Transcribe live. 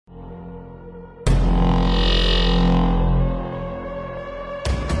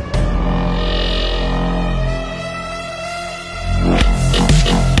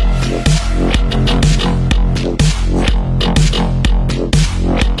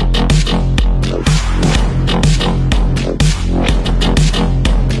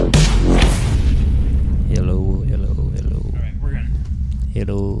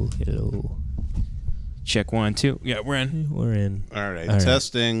Check 1, 2. Yeah, we're in. We're in. All right,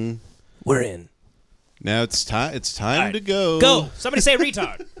 testing. We're in. Now it's time. It's time right. to go. Go. Somebody say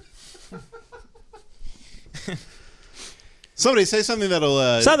retard. Somebody say something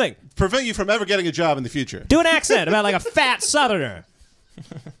that'll Something. prevent you from ever getting a job in the future. Do an accent about like a fat southerner.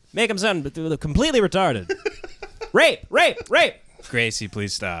 Make him sound completely retarded. Rape, rape, rape. Gracie,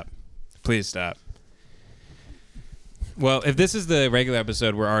 please stop. Please stop. Well, if this is the regular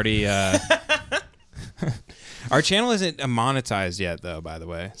episode, we're already... Our channel isn't monetized yet, though, by the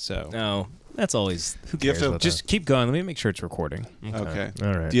way. So No, that's always... Who Do you have cares to about just keep going. Let me make sure it's recording. Okay.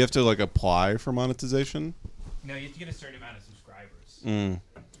 All right. Do you have to like apply for monetization? No, you have to get a certain amount of subscribers. Mm.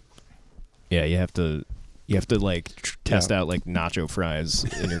 Yeah, you have to like test out like nacho fries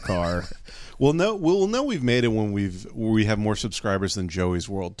in your car. We'll know we've made it when we have more subscribers than Joey's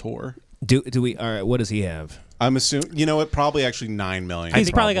World Tour. Do we? All right. What does he have? I'm assuming. You know what? Probably actually 9 million.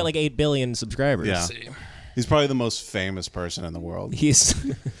 He's probably got like 8 billion subscribers. Yeah. He's probably the most famous person in the world. He's.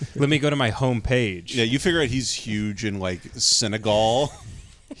 Let me go to my home page. Yeah, you figure out he's huge in like Senegal.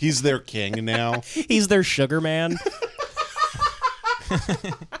 He's their king now. He's their sugar man.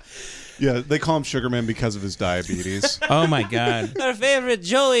 Yeah, they call him Sugarman because of his diabetes. Oh, my God. Our favorite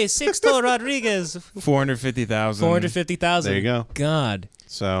Joey Sixto Rodriguez. 450,000. 450,000. There you go. God.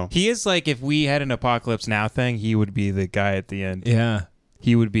 So He is like, if we had an Apocalypse Now thing, he would be the guy at the end. Yeah.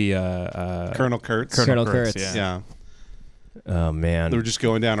 He would be Colonel Kurtz. Colonel Kurtz. Yeah. Oh man. They were just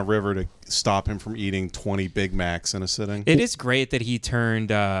going down a river to stop him from eating 20 Big Macs in a sitting. It is great that he turned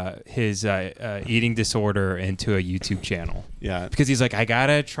his eating disorder into a YouTube channel. Yeah. Because he's like, I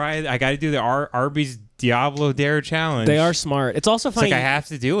gotta do the Arby's Diablo Dare challenge. They are smart. It's also It's funny. like I have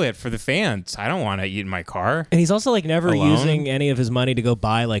to do it for the fans. I don't want to eat in my car. And he's also like never Alone? using any of his money to go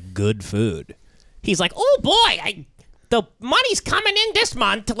buy like good food. He's like, oh boy, the money's coming in this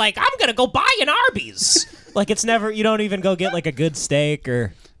month. Like I'm gonna go buy an Arby's. Like it's never. You don't even go get like a good steak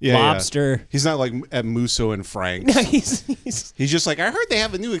or lobster. Yeah. He's not like at Musso and Frank's. he's He's just like, I heard they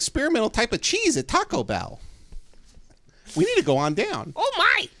have a new experimental type of cheese at Taco Bell. We need to go on down. oh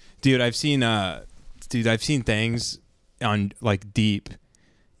my. Dude, I've seen things on like deep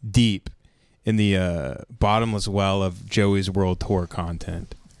in the bottomless well of Joey's World Tour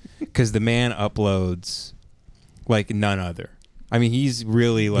content. Because the man uploads like none other. I mean, he's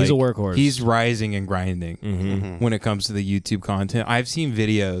really like... He's a workhorse. He's rising and grinding when it comes to the YouTube content. I've seen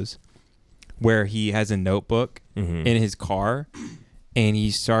videos where he has a notebook in his car and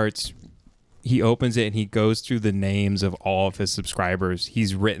he opens it and he goes through the names of all of his subscribers.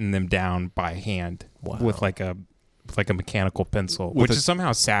 He's written them down by hand with like a mechanical pencil, which is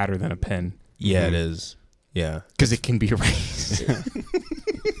somehow sadder than a pen. Yeah, it is. Yeah, Because it can be erased.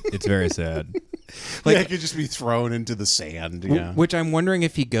 it's very sad. Like, it could just be thrown into the sand. Yeah. Which I'm wondering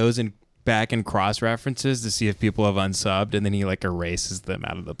if he goes back and cross references to see if people have unsubbed, and then he like erases them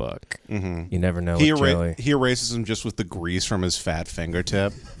out of the book. You never know. He, with Joey. he erases them just with the grease from his fat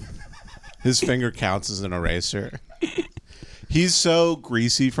fingertip. His finger counts as an eraser. He's so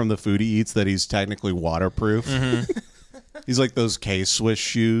greasy from the food he eats that he's technically waterproof. He's like those K-Swiss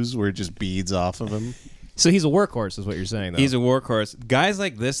shoes where it just beads off of him. So he's a workhorse, is what you're saying. Though. He's a workhorse. Guys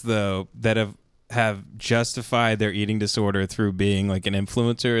like this, though, that have justified their eating disorder through being like an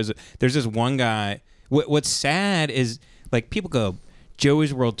influencer. There's this one guy. What's sad is like people go,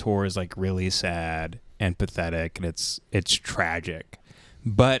 Joey's World Tour is like really sad and pathetic, and it's tragic.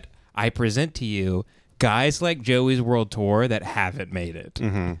 But I present to you guys like Joey's World Tour that haven't made it.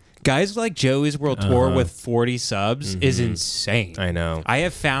 Guys like Joey's World Tour with 40 subs is insane. I know. I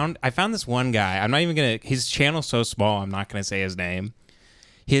found this one guy. I'm not even gonna. His channel's so small. I'm not gonna say his name.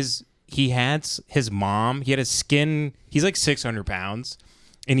 He had his mom. He had a skin. He's like 600 pounds,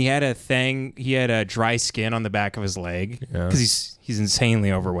 and he had a thing. He had a dry skin on the back of his leg because he's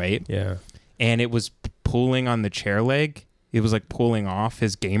insanely overweight. Yeah. And it was pulling on the chair leg. It was like pulling off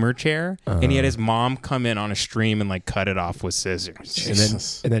his gamer chair, and he had his mom come in on a stream and like cut it off with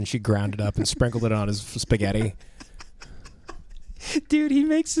scissors. And then she ground it up and sprinkled it on his spaghetti. Dude, he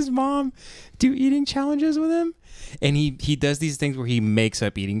makes his mom do eating challenges with him. And he does these things where he makes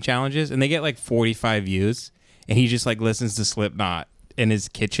up eating challenges, and they get like 45 views, and he just like listens to Slipknot in his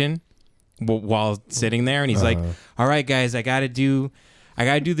kitchen while sitting there, and he's like, all right, guys, I gotta do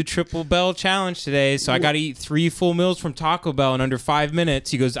the Triple Bell challenge today, so I gotta eat 3 full meals from Taco Bell in under 5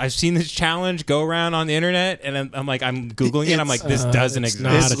 minutes. He goes, I've seen this challenge go around on the internet, and I'm like, I'm Googling it, I'm like, this doesn't it's exist.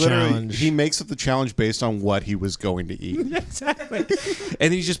 not It's a literally, challenge. he makes up the challenge based on what he was going to eat. Exactly. And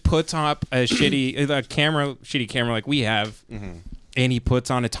then he just puts up a shitty camera like we have, and he puts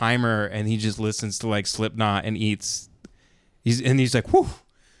on a timer, and he just listens to like Slipknot and eats. He's like, whoo,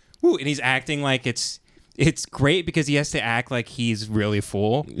 whoo, and he's acting like it's great because he has to act like he's really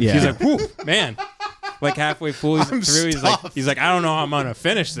full. Yeah. He's like, whew, man. Like halfway full, he's I'm through. He's like, I don't know how I'm gonna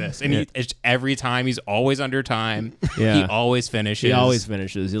finish this. And it's every time he's always under time. Yeah. He always finishes. He always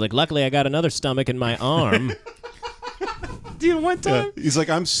finishes. He's like, luckily I got another stomach in my arm. Dude, one time. He's like,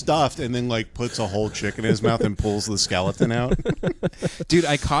 I'm stuffed, and then like puts a whole chicken in his mouth and pulls the skeleton out. Dude,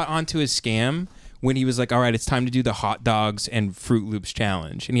 I caught onto his scam when he was like, all right, it's time to do the hot dogs and Fruit Loops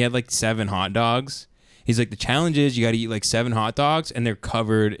challenge. And he had like 7 hot dogs. He's like, the challenge is you got to eat like 7 hot dogs and they're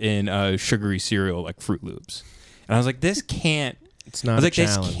covered in sugary cereal like Fruit Loops. And I was like, this can't. It's not I was a like,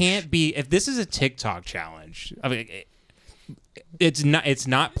 challenge. this can't be. If this is a TikTok challenge, I mean, it's not. It's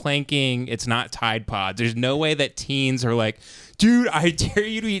not planking. It's not Tide Pods. There's no way that teens are like, dude, I dare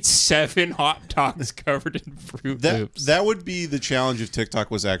you to eat 7 hot dogs covered in Fruit Loops. That would be the challenge if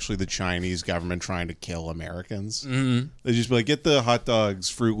TikTok was actually the Chinese government trying to kill Americans. Mm-hmm. They'd just be like, get the hot dogs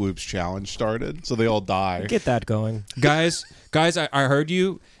Fruit Loops challenge started so they all die. Get that going. guys, I heard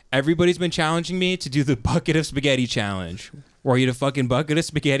you. Everybody's been challenging me to do the bucket of spaghetti challenge. Where you eat a fucking bucket of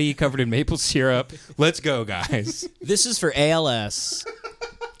spaghetti covered in maple syrup. Let's go, guys. This is for ALS.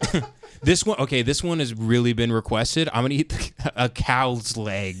 This one has really been requested. I'm gonna eat a cow's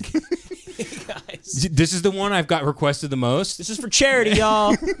leg. Guys, This is the one I've got requested the most. this is for charity,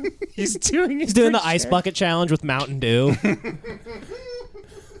 y'all. He's doing the ice bucket challenge with Mountain Dew.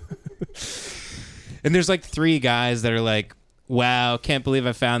 And there's like 3 guys that are like, wow, can't believe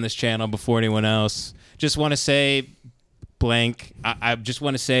I found this channel before anyone else. Just want to say blank. I just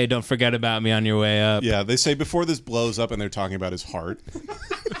want to say don't forget about me on your way up. Yeah, they say before this blows up, and they're talking about his heart.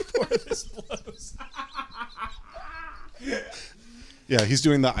 Before this blows. Yeah, he's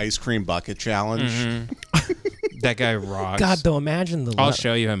doing the ice cream bucket challenge. That guy rocks. God, though, imagine the. I'll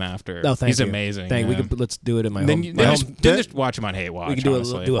show you him after. No, thank He's you. amazing. Thank. Yeah. Let's do it in my Then, home. you, my then, home- just, then just watch him on Hate Watch. we can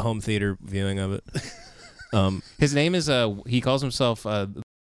honestly. do a home theater viewing of it. His name is he calls himself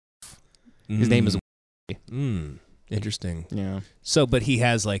his name is Interesting. yeah. So, but he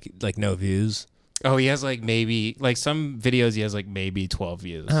has like no views. Oh, he has like maybe like some videos he has like maybe 12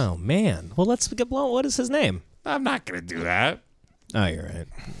 views. Oh man. Well, let's get blown. What is his name? I'm not gonna do that. Oh, you're right.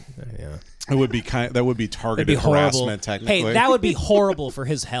 Yeah. It would be that would be That'd targeted be horrible. harassment. Technically, Hey, that would be horrible for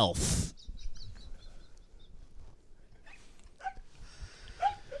his health.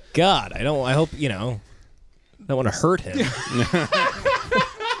 God, I hope don't want to hurt him.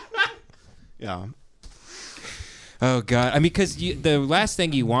 yeah. Oh God, I mean, because the last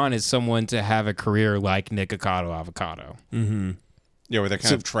thing you want is someone to have a career like Nikocado Avocado. Yeah, where they're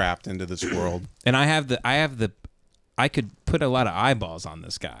kind of trapped into this world. And I could put a lot of eyeballs on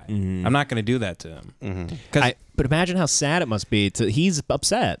this guy. I'm not going to do that to him. But imagine how sad it must be. He's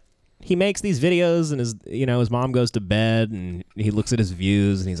upset. He makes these videos, and his mom goes to bed, and he looks at his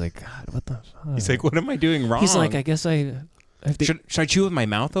views, and he's like, God, what the fuck? He's like, what am I doing wrong? He's like, I guess I have to. should I chew with my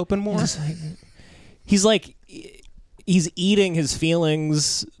mouth open more? He's like, he's eating his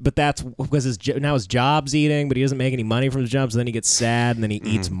feelings, but that's because now his job's eating, but he doesn't make any money from his job, so then he gets sad, and then he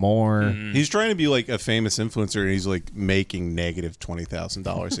eats more. He's trying to be like a famous influencer, and he's like making negative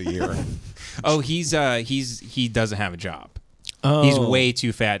 $20,000 a year. Oh, he doesn't have a job. Oh. He's way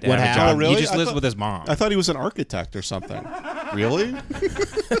too fat to What have a happened? job. Oh, really? He just I lives thought- with his mom. I thought he was an architect or something. Really?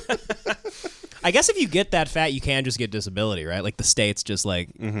 I guess if you get that fat, you can just get disability, right? Like the state's just like,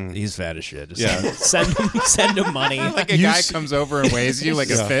 he's fat as shit. Just Yeah. send him money. like a guy comes over and weighs you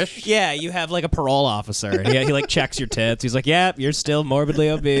like a fish. Yeah, you have like a parole officer. Yeah, he like checks your tits. He's like, "Yep, you're still morbidly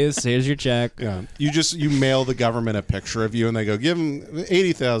obese. Here's your check." Yeah. You mail the government a picture of you, and they go, give him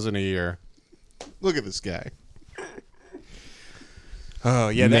 $80,000 a year. Look at this guy. Oh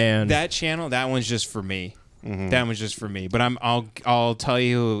yeah, Man. that channel, that one's just for me. That one's just for me. But I'll tell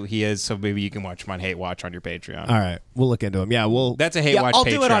you who he is, so maybe you can watch him on Hate Watch on your Patreon. All right, we'll look into him. Yeah, That's a Hate Watch I'll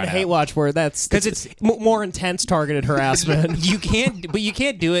do it on Patreon Hate app. Watch where that's 'Cause it's more intense targeted harassment. You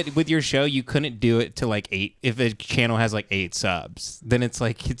can't do it with your show. You couldn't do it to like 8. If a channel has like 8 subs, then it's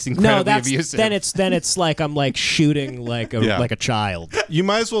like it's incredibly No, that's abusive. then it's like I'm like shooting like a Yeah. like a child. You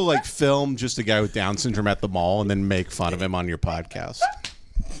might as well like film just a guy with Down syndrome at the mall and then make fun of him on your podcast.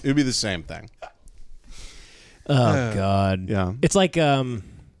 It would be the same thing. Oh God. Yeah. It's like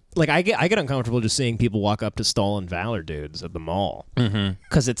I get uncomfortable just seeing people walk up to Stolen Valor dudes at the mall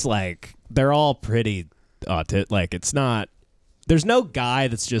because it's like they're all pretty like it's not. There's no guy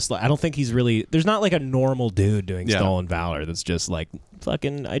that's just like I don't think he's really. There's not like a normal dude doing Yeah. Stolen Valor that's just like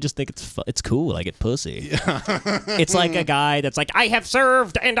fucking. I just think it's cool. I get pussy. It's like a guy that's like I have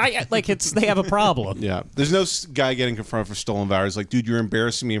served and I like it's they have a problem. Yeah. There's no guy getting confronted for stolen valor. It's like, dude, you're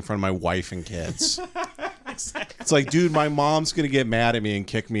embarrassing me in front of my wife and kids. It's like, dude, my mom's going to get mad at me and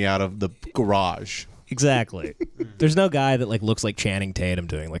kick me out of the garage. Exactly. There's no guy that like looks like Channing Tatum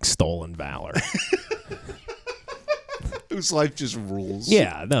doing like Stolen Valor. Whose life just rules.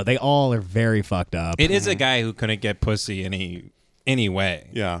 Yeah, no, they all are very fucked up. It is a guy who couldn't get pussy any way.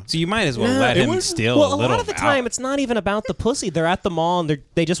 Yeah. So you might as well No, let it him would- steal Well, a a little. lot of the time, it's not even about the pussy. They're at the mall and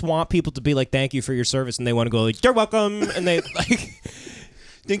they just want people to be like, "Thank you for your service," and they want to go like, "You're welcome," and they like,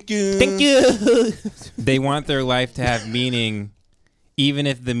 Thank you. "Thank you." They want their life to have meaning, even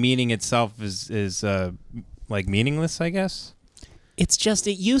if the meaning itself is like meaningless, I guess. It's just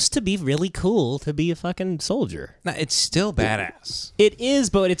it used to be really cool to be a fucking soldier. No, it's still badass. It is,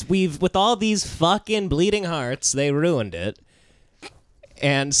 but we've with all these fucking bleeding hearts, they ruined it.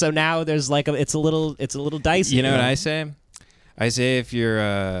 And so now there's like it's a little dicey. You know what I say? I say if you're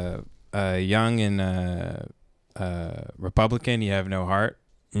young and Republican, you have no heart.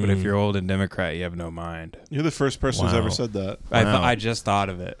 But if you're old and Democrat, you have no mind. You're the first person who's Wow. ever said that. I I just thought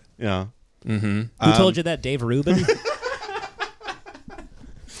of it. Yeah. Who told you that? Dave Rubin?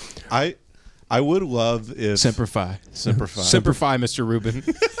 I would love if Simplify. Simplify. Simplify, Mr. Rubin.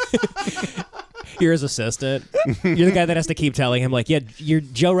 You're his assistant. You're the guy that has to keep telling him, like, yeah,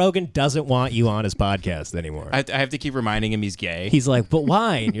 Joe Rogan doesn't want you on his podcast anymore. I have to keep reminding him he's gay. He's like, but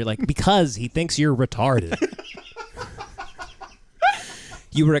why? And you're like, because he thinks you're retarded.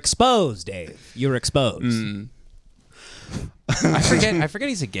 You were exposed, Dave. You were exposed. I forget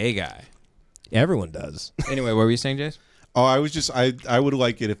he's a gay guy. Everyone does. Anyway, what were you saying, Jace? Oh, I was just I would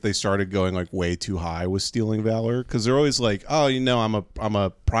like it if they started going like way too high with stealing valor, because they're always like, oh, I'm a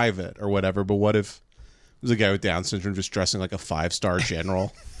private or whatever. But what if there's a guy with Down syndrome just dressing like a 5-star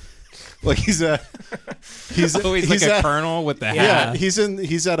general? Like he's like a colonel with the hat. yeah,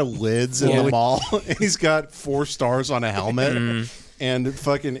 he's at a Lids in the mall and he's got 4 stars on a helmet and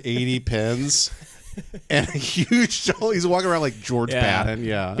fucking 80 pins. And a huge shoulder. He's walking around like George Patton.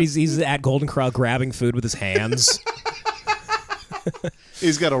 Yeah. He's at Golden Corral grabbing food with his hands.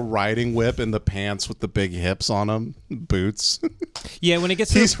 He's got a riding whip in the pants with the big hips on them, boots. Yeah, when it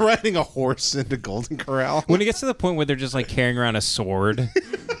gets to He's riding a horse into Golden Corral. when it gets to the point where they're just like carrying around a sword.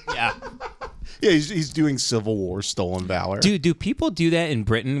 Yeah. Yeah, he's doing Civil War stolen valor. Dude, do people do that in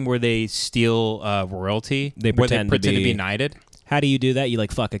Britain where they steal royalty? They where pretend they to pretend to be- be knighted? How do you do that? You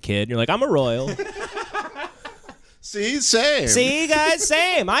like fuck a kid. You're like, I'm a royal. See, same. See, guys,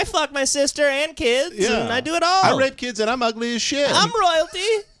 same. I fuck my sister and kids, Yeah. and I do it all. I rape kids and I'm ugly as shit. I'm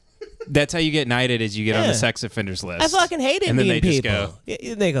royalty. That's how you get knighted, is you get on Yeah. the sex offenders list. I fucking hate And then Indian they just people.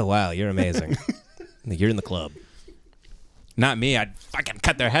 go, They go, wow, you're amazing. You're in the club. not me, I'd fucking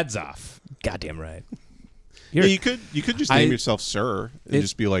cut their heads off. Goddamn right. Yeah, you could just name I- yourself Sir and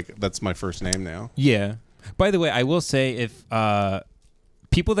just be like, that's my first name now. Yeah. By the way, I will say if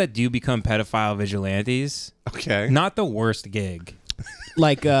people that do become pedophile vigilantes, Okay. not the worst gig.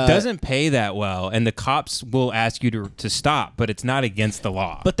 Like, Doesn't pay that well, and the cops will ask you to stop, but it's not against the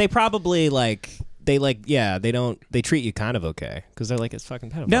law. but they probably they treat you kind of okay because they're like, it's fucking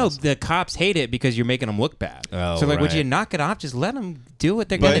pedophiles. no, the cops hate it because you're making them look bad. Oh, so like, would right. you knock it off? Just let them do what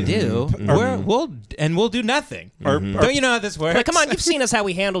they're But- gonna do. We'll do nothing. Don't you know how this works? Like, come on, you've seen us how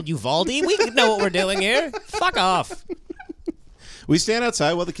we handled Uvalde. We know what we're doing here. Fuck off. We stand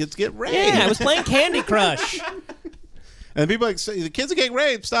outside while the kids get raped. Yeah, I was playing Candy Crush. And people like say the kids are getting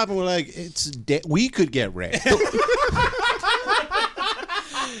raped. Stop, and we're like, we could get raped.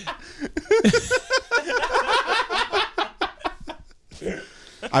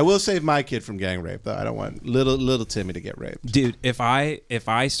 I will save my kid from getting raped, though. I don't want little Timmy to get raped. Dude, if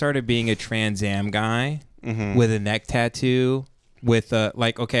I started being a Trans Am guy with a neck tattoo, with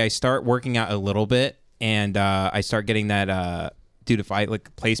I start working out a little bit, and I start getting that dude, if I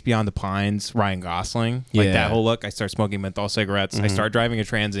like Place Beyond the Pines, Ryan Gosling, like Yeah. that whole look. I start smoking menthol cigarettes. I start driving a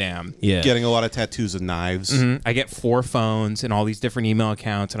Trans Am. Yeah. Getting a lot of tattoos of knives. I get 4 phones and all these different email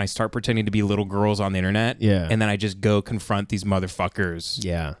accounts, and I start pretending to be little girls on the internet. Yeah. And then I just go confront these motherfuckers.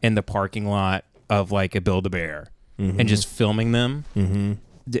 Yeah. In the parking lot of like a Build-A-Bear, and just filming them.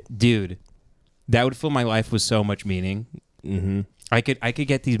 Dude, that would fill my life with so much meaning. I could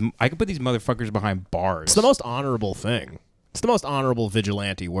put these motherfuckers behind bars. It's the most honorable thing. It's the most honorable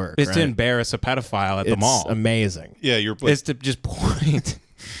vigilante work. It's right? to embarrass a pedophile at the It's mall. amazing. Yeah, you're. It's to just point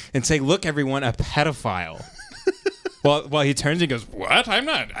and say, "Look, everyone, a pedophile." While he turns and goes, "What? I'm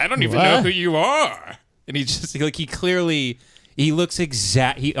not. I don't even know What? who you are." And he just he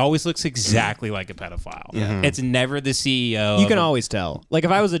always looks exactly like a pedophile. It's never the CEO. You can always tell. Like,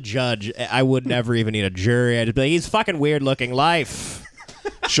 if I was a judge, I would never even need a jury. I'd just be like, he's fucking weird looking. Life.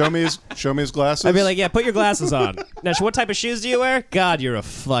 show me his glasses. I'd be like, yeah, put your glasses on. Now, what type of shoes do you wear? God, you're a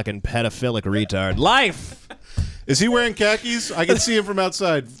fucking pedophilic retard. Life. Is he wearing khakis? I can see him from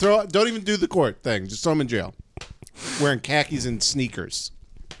outside. Don't even do the court thing. Just throw him in jail. Wearing khakis and sneakers.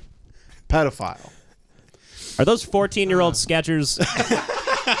 Pedophile. Are those 14-year-old Skechers?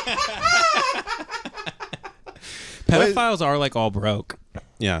 Pedophiles are like all broke.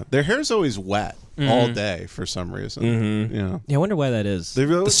 Yeah, their hair's always wet all day for some reason. Mm-hmm. You know, Yeah, I wonder why that is. They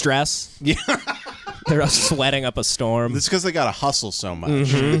really- The stress. yeah, They're sweating up a storm. it's because they gotta hustle so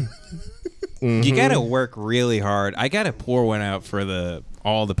much. You got to work really hard. I got to pour one out for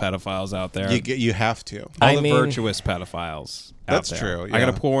all the pedophiles out there. You have to. All I the mean- virtuous pedophiles. That's out there. true, I got yeah.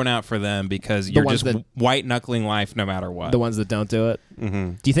 to pour one out for them because you're ones just that- white knuckling life no matter what. The ones that don't do it.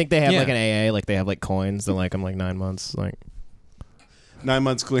 Mm-hmm. Do you think they have Yeah. like an AA? Like they have like coins that like I'm like 9 months. Like 9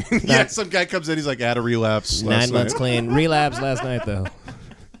 months clean. Yeah, some guy comes in. He's like, had a relapse. 9 months clean. Relapse last night though.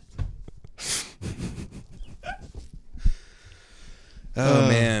 oh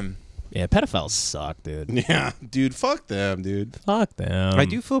man, Yeah, pedophiles suck, dude. Yeah, dude. Fuck them, dude. Fuck them. I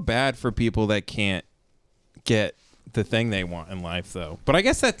do feel bad for people that can't get the thing they want in life, though. But I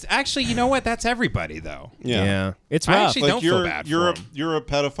guess that's actually, you know what? That's everybody, though. Yeah. It's I rough. actually don't feel bad for 'em. You're a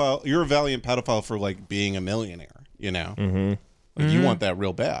pedophile. You're a valiant pedophile for like being a millionaire. You know, like you want that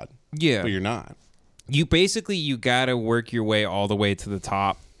real bad. Yeah. But you're not. You gotta work your way all the way to the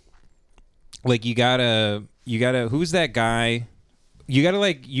top. Like you gotta who's that guy? You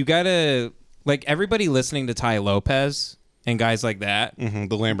gotta everybody listening to Tai Lopez and guys like that. The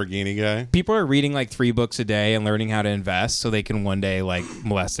Lamborghini guy. People are reading like 3 books a day and learning how to invest so they can one day like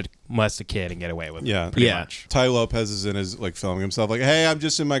molest a kid and get away with it. Yeah, pretty much. Ty Lopez is in his like filming himself. Like, hey, I'm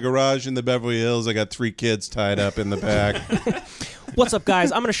just in my garage in the Beverly Hills. I got 3 kids tied up in the back. What's up,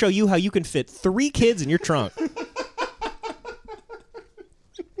 guys? I'm going to show you how you can fit 3 kids in your trunk.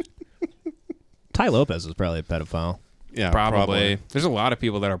 Ty Lopez is probably a pedophile. Yeah, Probably. There's a lot of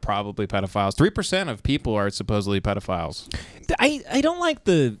people that are probably pedophiles. 3% of people are supposedly pedophiles. I don't like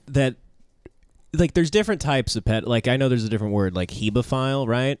that. Like, there's different types of pet. Like, I know there's a different word, like hebephile,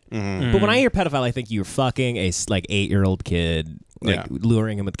 right? But when I hear pedophile, I think you're fucking a like 8-year-old kid, like Yeah.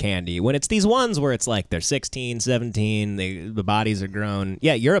 luring him with candy. When it's these ones where it's like they're 16, 17, the bodies are grown.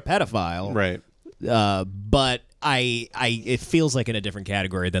 Yeah, you're a pedophile, Right. But it feels like in a different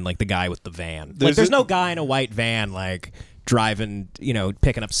category than like the guy with the van. There's Like, there's a- no guy in a white van like driving,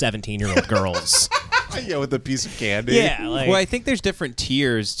 picking up 17-year-old girls. Yeah, with a piece of candy. Yeah, like Well, I think there's different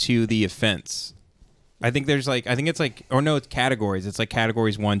tiers to the offense. It's categories. It's like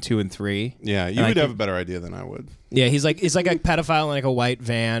categories 1, 2, and 3. Yeah, you And I would have think- a better idea than I would. yeah, he's like a pedophile in like a white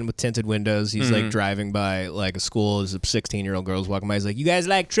van with tinted windows. He's like driving by like a school. There's 16-year-old girls walking by. He's like, "You guys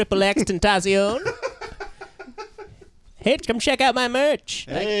like Triple X Tentacion? Hey, come check out my merch.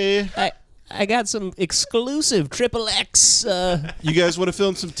 Hey, I got some exclusive Triple X. you guys want to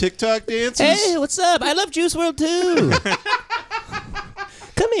film some TikTok dances? Hey, what's up? I love Juice WRLD too.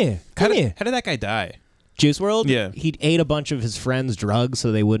 Come here. How did that guy die? Juice WRLD? Yeah. He ate a bunch of his friends' drugs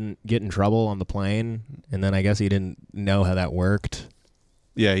so they wouldn't get in trouble on the plane. And then I guess he didn't know how that worked.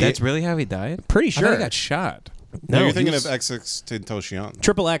 Yeah, That's really how he died? Pretty I thought sure. he got shot. No, you're he thinking was- of XX Tentacion.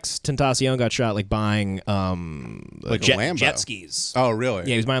 Triple X Tentacion got shot like buying Like a jet, Lambo. jet skis. Oh, really? Yeah,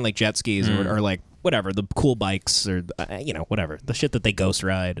 he was buying like jet skis or like whatever, the cool bikes or whatever, the shit that they ghost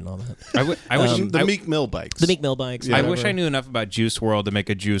ride and all that. I wish The Meek Mill bikes. The Meek Mill bikes. Yeah. I whatever. wish I knew enough about Juice WRLD to make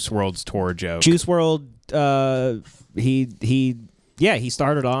a Juice WRLD's tour joke. Juice WRLD. He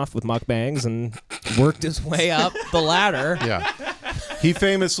started off with mukbangs and worked his way up the ladder. Yeah. He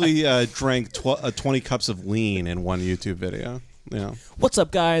famously drank 20 cups of lean in one YouTube video. Yeah. What's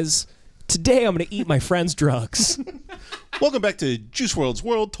up, guys? Today I'm going to eat my friend's drugs. Welcome back to Juice WRLD's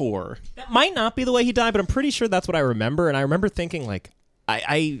World Tour. That might not be the way he died, but I'm pretty sure that's what I remember. And I remember thinking, like,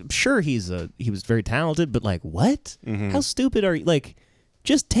 I'm sure he was very talented, but like, what? How stupid are you? Like,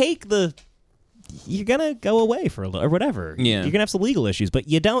 just take you're gonna go away for a little or whatever. Yeah. You're gonna have some legal issues, but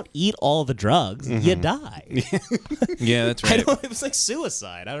you don't eat all the drugs. You die. Yeah, that's I right. don't, it was like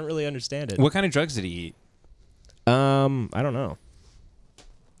suicide. I don't really understand it. What kind of drugs did he eat? I don't know.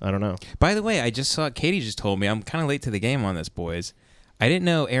 By the way, I just saw Katie just told me I'm kind of late to the game on this, boys. I didn't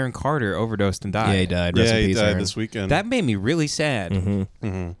know Aaron Carter overdosed and died. Yeah, he died. Rest Yeah, in he peace, died Aaron. this weekend. That made me really sad.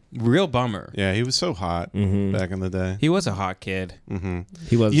 Real bummer. Yeah, he was so hot back in the day. He was a hot kid.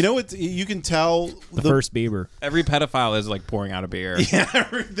 He was You know what? You can tell the first Bieber. Every pedophile is like pouring out a beer. Yeah,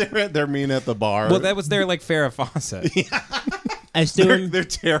 they're mean at the bar. Well, that was their like Farrah Fawcett. I still they're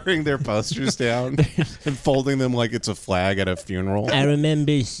tearing their posters down and folding them like it's a flag at a funeral. I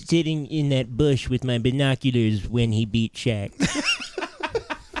remember sitting in that bush with my binoculars when he beat Shaq.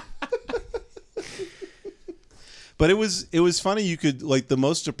 But it was funny. You could like the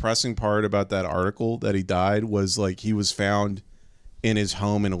most depressing part about that article that he died was like he was found in his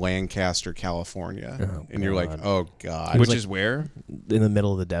home in Lancaster, California, and you're like, oh god, Which is where? In the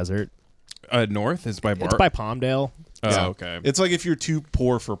middle of the desert. North is by It's by Palmdale. Oh, okay. It's like if you're too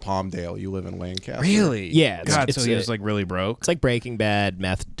poor for Palmdale, you live in Lancaster. Really? Yeah, God, it's so he was like really broke. It's like Breaking Bad,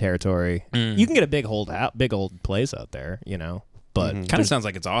 meth territory. You can get a big old place out there, you know. But Kind of sounds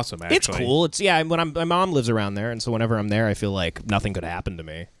like it's awesome. Actually, it's cool. It's my mom lives around there, and so whenever I'm there, I feel like nothing could happen to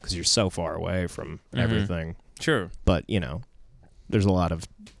me because you're so far away from everything. Sure. But you know, there's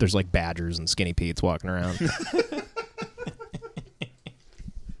like badgers and skinny Pete's walking around.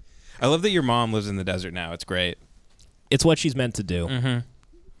 I love that your mom lives in the desert now. It's great. It's what she's meant to do.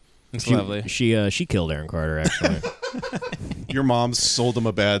 It's lovely. She killed Aaron Carter actually. Your mom sold him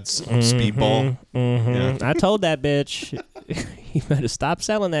a bad speedball. Yeah. I told that bitch, you better stop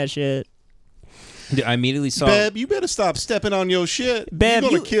selling that shit. Dude, I immediately saw. Beb, you better stop stepping on your shit. Beb,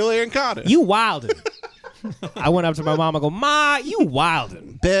 you're gonna kill Aaron Carter. You wildin'. I went up to my mom and go, Ma, you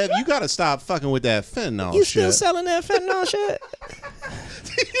wildin'. Beb, you gotta stop fucking with that fentanyl You shit. still selling that fentanyl shit?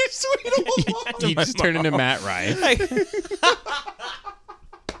 You're sweet old mom. You just turned into Matt Ryan.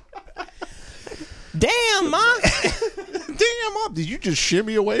 Damn, Ma. Damn, mom, did you just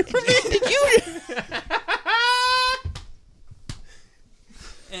shimmy away from me? Did you?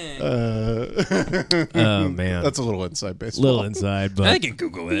 Oh, man. That's a little inside baseball. little inside, but I can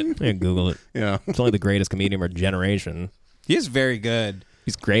Google it. I can Google it. Yeah. It's only the greatest comedian of our generation. He is very good.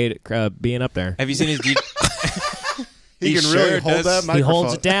 He's great at being up there. Have you seen his? He can sure really hold does. that He microphone.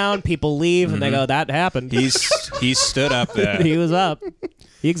 holds it down. People leave, and they go, "That happened." He stood up there. He was up.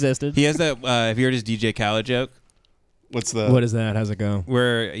 He existed. He has that. Have you heard his DJ Khaled joke? What's the? What is that? How's it go?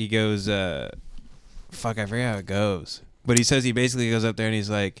 Where he goes, fuck, I forget how it goes. But he says he basically goes up there and he's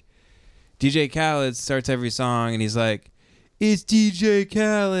like, DJ Khaled starts every song and he's like, it's DJ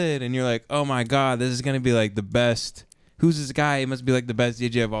Khaled. And you're like, oh my God, this is going to be like the best. Who's this guy? He must be like the best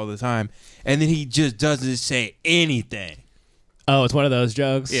DJ of all the time. And then he just doesn't say anything. Oh, it's one of those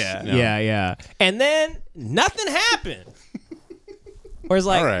jokes? Yeah, no. Yeah. And then nothing happened. Whereas,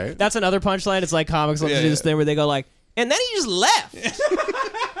 like, All right. that's another punchline. It's like comics love to do this thing where they go like, and then he just left.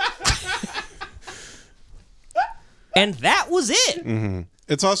 And that was it.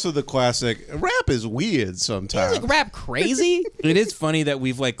 It's also the classic. Rap is weird sometimes. He's like rap crazy. It is funny that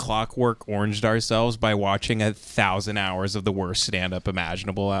we've like clockwork oranged ourselves by watching 1,000 hours of the worst stand-up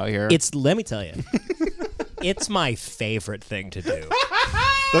imaginable out here. Let me tell you, it's my favorite thing to do.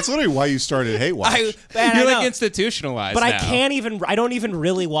 That's literally why you started Hate Watch. You're like institutionalized But now. I can't even. I don't even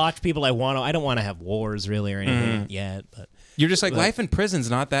really watch people I want to. I don't want to have wars really or anything yet. But You're just like, life in prison's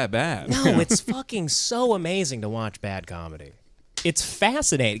not that bad. no, it's fucking so amazing to watch bad comedy. It's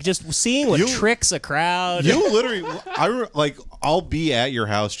fascinating just seeing what tricks a crowd. You literally, I'll be at your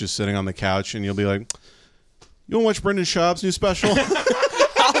house just sitting on the couch, and you'll be like, "You want to watch Brendan Schaub's new special?"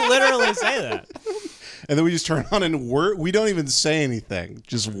 I'll literally say that. And then we just turn on and we don't even say anything.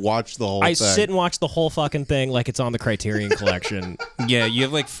 Just watch the whole I thing. sit and watch the whole fucking thing like it's on the Criterion Collection. Yeah, you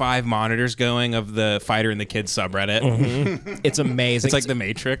have like 5 monitors going of the Fighter and the Kid subreddit. It's amazing. It's like the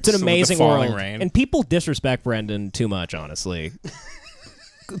Matrix. It's an amazing with the falling world. rain. And people disrespect Brendan too much, honestly.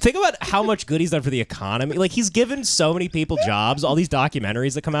 Think about how much good he's done for the economy. Like, he's given so many people jobs, all these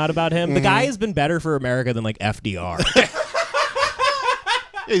documentaries that come out about him. The guy has been better for America than, like, FDR.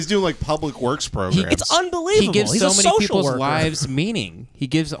 Yeah, he's doing like public works programs. It's unbelievable. he gives he's so a many social people's worker. lives meaning. He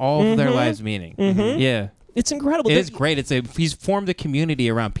gives all of their lives meaning. Yeah. It's incredible. It is great. He's formed a community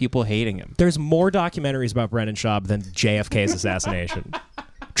around people hating him. There's more documentaries about Brendan Schaub than JFK's assassination.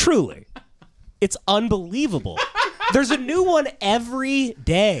 Truly. It's unbelievable. There's a new one every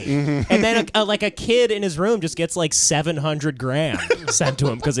day. And then like a kid in his room just gets like 700 grand sent to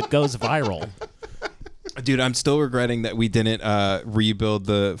him because it goes viral. Dude, I'm still regretting that we didn't rebuild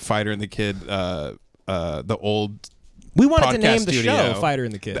the Fighter and the Kid, the old We wanted to podcast name the studio. show Fighter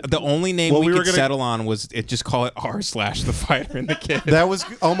and the Kid. The only name Well, we we were could gonna- settle on was just call it r/the Fighter and the Kid. That was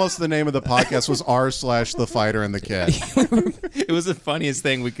almost the name of the podcast. Was r/the Fighter and the Kid. It was the funniest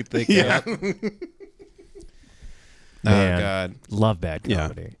thing we could think Yeah. of. Man. Oh God. Love bad Yeah.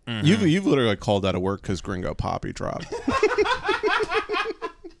 comedy. You've literally called out of work because Gringo Poppy dropped.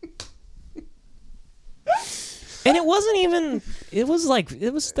 And it wasn't even. It was like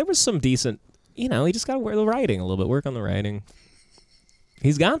there was some decent. You know, he just got to wear the writing a little bit. Work on the writing.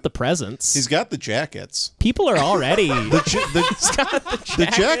 He's got the presence. He's got the jackets. People are already. The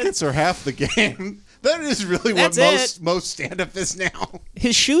jackets are half the game. That is really That's what it. most stand-up is now.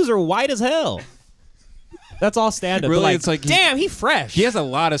 His shoes are white as hell. That's all stand up. Really, it's like damn, he fresh. He has a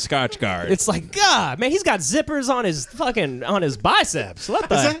lot of Scotch Guard. It's like, God, man, he's got zippers on his biceps. What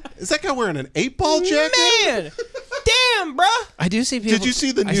the Is that guy wearing an 8-ball jacket? man? Damn, bruh. I do see people. Did you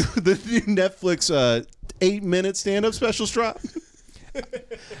see the new Netflix 8-minute stand-up specials drop?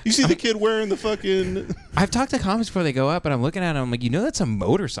 You see the kid wearing the fucking... I've talked to comics before they go up, and I'm looking at them. I'm like, that's a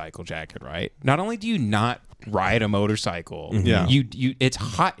motorcycle jacket, right? Not only do you not ride a motorcycle, Yeah. you it's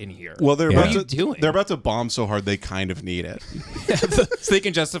hot in here. Well, they're what about are you to doing? They're about to bomb so hard they kind of need it. So they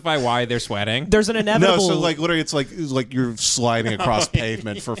can justify why they're sweating. There's an inevitable. No, so like literally, it's like you're sliding across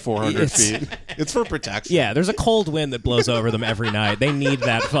pavement for 400 feet. It's for protection. Yeah, there's a cold wind that blows over them every night. They need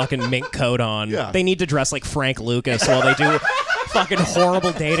that fucking mink coat on. Yeah. They need to dress like Frank Lucas while they do fucking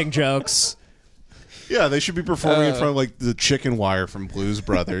horrible dating jokes. Yeah, they should be performing in front of like the chicken wire from Blues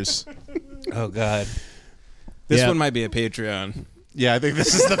Brothers. Oh God, this Yeah. one might be a Patreon. Yeah, I think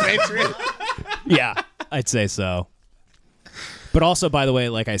this is the Patriot. Yeah, I'd say so. But also, by the way,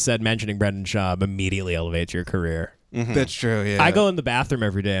 like I said, mentioning Brendan Schaub immediately elevates your career. That's true. Yeah, I go in the bathroom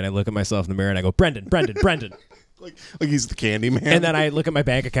every day and I look at myself in the mirror and I go, Brendan. like he's the candy man. And then I look at my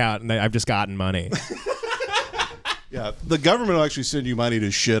bank account and I've just gotten money. yeah, the government will actually send you money to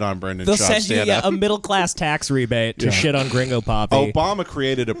shit on Brendan They'll Schaub send you stand-up. a middle class tax rebate to Yeah. shit on Gringo Poppy. Obama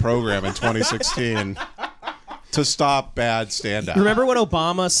created a program in 2016 to stop bad stand-up. Remember when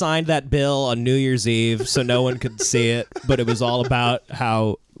Obama signed that bill on New Year's Eve so no one could see it, but it was all about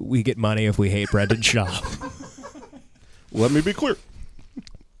how we get money if we hate Brendan Schaub. Let me be clear.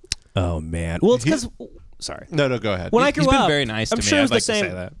 Oh, man. Well, it's because... Sorry. No, go ahead. When I grew He's been up, very nice to I'm me. sure it I'd was like the same. to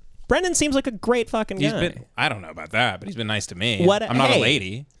say that. Brendan seems like a great fucking guy. He's been. I don't know about that, but he's been nice to me. What? I'm not hey, a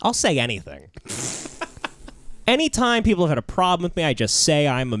lady. I'll say anything. Anytime people have had a problem with me, I just say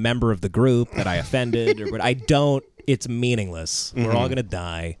I'm a member of the group that I offended, or what I don't. It's meaningless. We're all gonna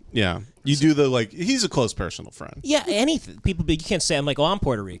die. Yeah, you do the like. He's a close personal friend. Yeah, anything. People, you can't say I'm like, oh, I'm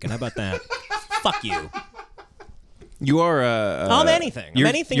Puerto Rican. How about that? Fuck you. You are. I'm anything. I'm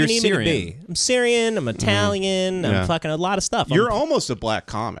anything you need Syrian. me to be. I'm Syrian. I'm Italian. Yeah. I'm fucking a lot of stuff. You're almost a black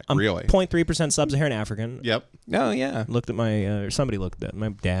comic, I'm really. 0.3% sub-Saharan African. Yep. Oh yeah. Looked at my somebody looked at my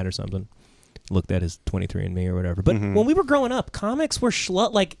dad or something. Looked at his 23andMe or whatever. But when we were growing up, comics were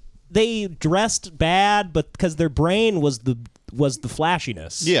like they dressed bad, but because their brain was the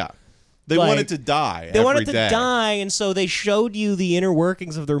flashiness. Yeah. They Like, wanted to die. They wanted every to day. die, and so they showed you the inner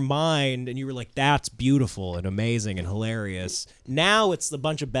workings of their mind, and you were like, "That's beautiful and amazing and hilarious." Now it's a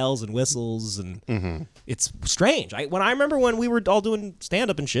bunch of bells and whistles, and it's strange. When I remember when we were all doing stand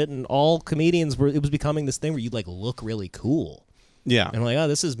up and shit, and all comedians were, it was becoming this thing where you like look really cool, Yeah. and I'm like, "Oh,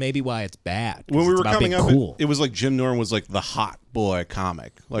 this is maybe why it's bad." 'cause When we it's were about coming being up, cool. it was like Jim Norton was like the hot boy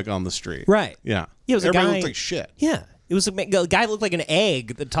comic, like on the street. Right. Yeah. Yeah, it was a Everybody guy- looked like shit. Yeah. It was a guy looked like an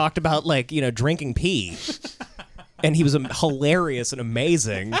egg that talked about drinking pee. And he was hilarious and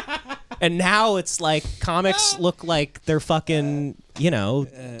amazing. And now it's like comics look like they're fucking,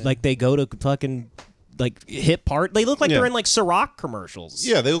 like they go to fucking like hip part. They look like Yeah. they're in like Ciroc commercials.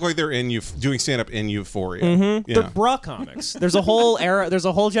 Yeah, they look like they're in doing stand up in Euphoria. Yeah. They're bruh comics. There's a whole era, there's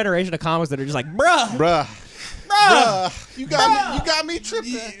a whole generation of comics that are just like, bruh, Bruh. Bruh. You got me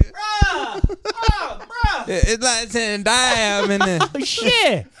tripping. It's like Zendaya. I'm in the. oh,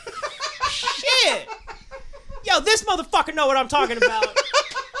 shit. Shit. Yo, this motherfucker know what I'm talking about.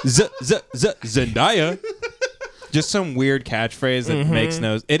 Zendaya. Just some weird catchphrase that makes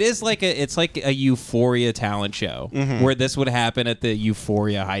no. It is like it's like a Euphoria talent show where this would happen at the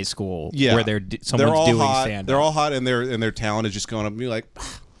Euphoria High School. Yeah. where someone's all doing hot. stand. They're all hot, and their talent is just going up and be like,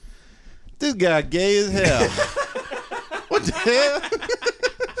 this guy gay as hell. What the hell?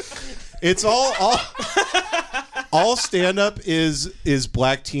 It's all stand up is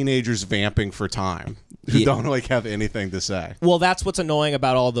black teenagers vamping for time who don't like have anything to say. Well, that's what's annoying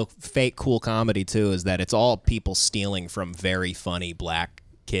about all the fake cool comedy too, is that it's all people stealing from very funny black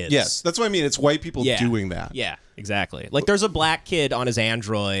kids. Yes, that's what I mean. It's white people doing that. Yeah, exactly. Like there's a black kid on his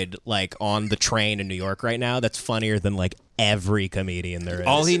Android, like on the train in New York right now, that's funnier than like every comedian there is.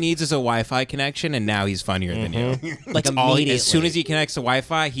 All he needs is a Wi-Fi connection, and now he's funnier than you. like That's all. immediately. As soon as he connects to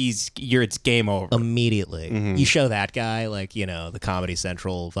Wi-Fi, it's game over. Immediately. You show that guy, like, the Comedy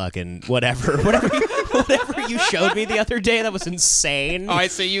Central fucking whatever you showed me the other day that was insane. Oh, I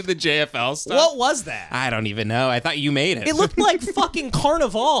sent you the JFL stuff. What was that? I don't even know. I thought you made it. It looked like fucking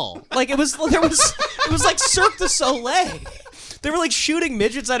Carnival. Like it was like Cirque du Soleil. They were like shooting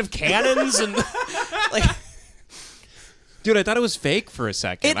midgets out of cannons and like Dude, I thought it was fake for a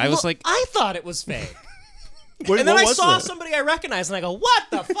second. I was like, I thought it was fake. Wait, And then what I was saw that? somebody I recognized and I go, what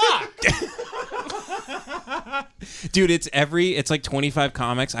the fuck? Dude, it's like 25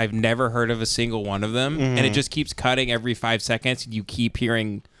 comics. I've never heard of a single one of them, and it just keeps cutting every 5 seconds. And you keep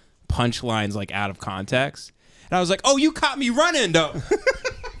hearing punchlines like out of context. And I was like, "Oh, you caught me running, though."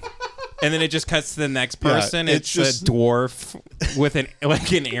 And then it just cuts to the next person. it's it's just- a dwarf with an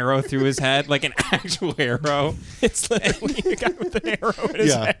arrow through his head, like an actual arrow. It's literally a guy with an arrow in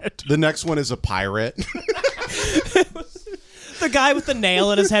his head. The next one is a pirate. The guy with the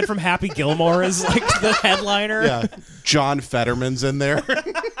nail in his head from Happy Gilmore is like the headliner. Yeah. John Fetterman's in there.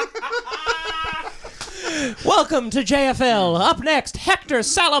 Welcome to JFL. Up next, Hector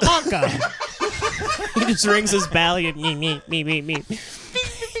Salamanca. He just rings his bell. Me.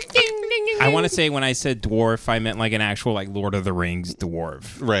 I want to say when I said dwarf, I meant like an actual like Lord of the Rings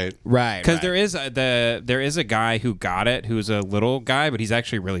dwarf. Right. Right. Because there is a guy who got it, who's a little guy, but he's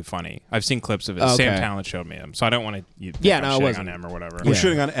actually really funny. I've seen clips of it. Okay. Sam Talent showed me him, so I don't want to. Yeah, no, it wasn't. on him or whatever. We're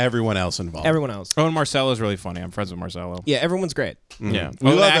shooting on everyone else involved. Everyone else. Oh, and Marcelo's really funny. I'm friends with Marcelo. Yeah, everyone's great. Yeah, We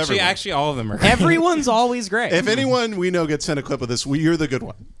love actually, everyone. actually, all of them are. Everyone's always great. If anyone we know gets sent a clip of this, you're the good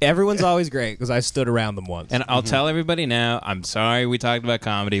one. Everyone's always great because I stood around them once. And I'll tell everybody now. I'm sorry we talked about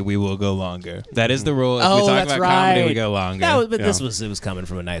comedy. We will go longer. That is the rule. If Oh, we talk that's about right. comedy, we go longer. But Yeah. it was coming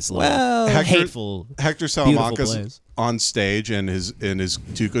from a nice little hateful. Hector beautiful Salamanca's place. on stage and his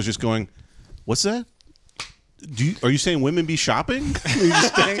Tuco's just going, "What's that? Are you saying women be shopping?" And he's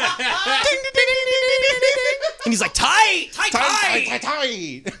just going, And he's like, tight.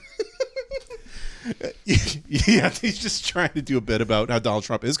 tight. Yeah, he's just trying to do a bit about how Donald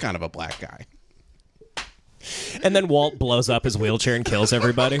Trump is kind of a black guy. And then Walt blows up his wheelchair and kills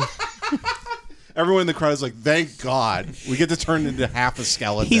everybody. Everyone in the crowd is like, "Thank God we get to turn into half a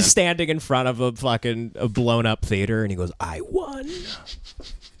skeleton." He's standing in front of a blown up theater and he goes, I won.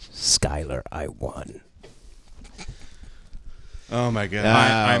 Skylar, I won. Oh my God!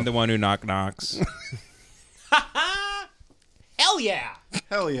 I'm the one who knocks. Hell yeah.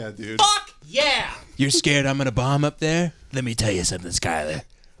 Hell yeah, dude! Fuck yeah. You're scared I'm gonna bomb up there? Let me tell you something, Skyler.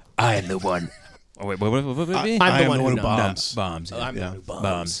 I am the one. Oh wait, what would it be? I'm the am one the one who knows. bombs. Bombs. I'm the Yeah. one who bombs.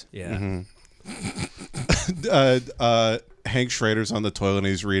 Bombs. Yeah. Hank Schrader's on the toilet and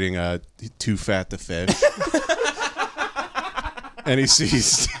he's reading "Too Fat to Fish," and he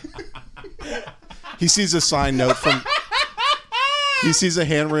sees a sign note from. He sees a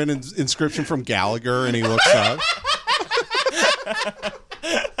handwritten inscription from Gallagher, and he looks up.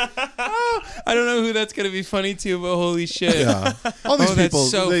 I don't know who that's gonna be funny to, but holy shit! Yeah. All these Oh, that's people,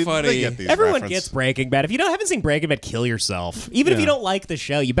 so they funny. get these Everyone references. gets Breaking Bad. If you haven't seen Breaking Bad, kill yourself. Even if Yeah. you don't like the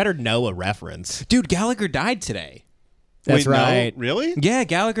show, you better know a reference. Dude, Gallagher died today. That's Wait, no? right. Really? Yeah,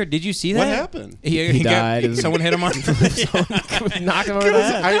 Gallagher. Did you see that? What happened? He died. Got, someone hit him on. Knock him over the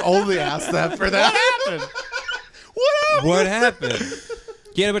head. I only asked that for that. What happened?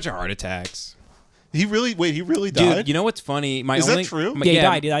 He had a bunch of heart attacks. He really died? Dude, you know what's funny? Is that true?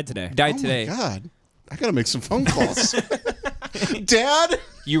 Yeah, he died today. Died Oh today. my God. I gotta make some phone calls. Dad?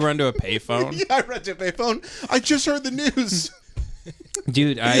 You run to a payphone. Yeah, I read to payphone. I just heard the news.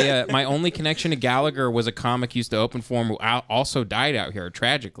 Dude, I my only connection to Gallagher was a comic used to open for him who also died out here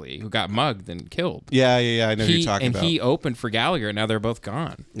tragically, who got mugged and killed. Yeah, I know who you're talking about. He opened for Gallagher, and now they're both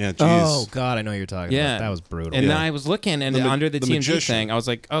gone. Yeah, jeez. Oh, God, I know what you're talking Yeah, about. That was brutal. And Yeah. then I was looking, and The under the TMZ magician. thing, I was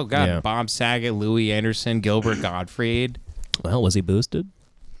like, oh God, Yeah. Bob Saget, Louis Anderson, Gilbert Gottfried. Well, was he boosted?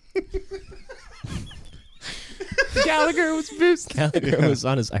 Gallagher was boosted. Gallagher was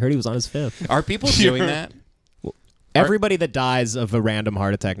on his. I heard he was on his fifth. Are people doing that? Everybody that dies of a random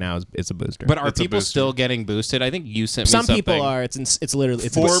heart attack now is a booster. But are It's a people booster. still getting boosted? I think you sent me some something. people are. It's literally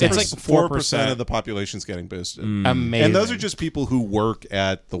it's 4%, It's like 4% of the population's getting boosted. Amazing. And those are just people who work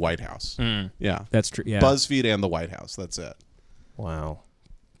at the White House. Yeah. That's true. Yeah. BuzzFeed and the White House. That's it. Wow.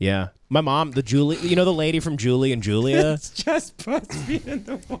 Yeah. My mom, the lady from Julie and Julia. just BuzzFeed in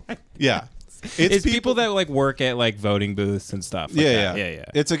the White. Yeah. It's people that like work at like voting booths and stuff. Like Yeah. yeah.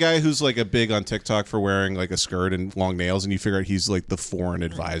 It's a guy who's like a big on TikTok for wearing like a skirt and long nails, and you figure out he's like the foreign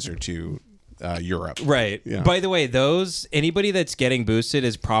advisor to Europe. Right. Yeah. By the way, anybody that's getting boosted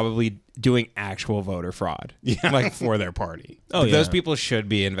is probably doing actual voter fraud. Yeah. Like for their party. Oh, yeah. Those people should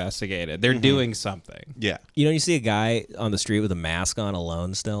be investigated. They're doing something. Yeah. You see a guy on the street with a mask on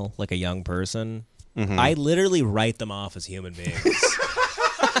alone still, like a young person. I literally write them off as human beings.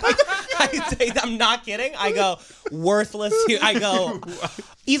 I'm not kidding. I go, worthless. I go,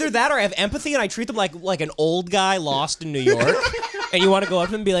 either that or I have empathy and I treat them like an old guy lost in New York. And you want to go up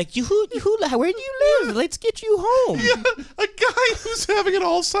to him and be like, where do you live? Let's get you home. A guy who's having an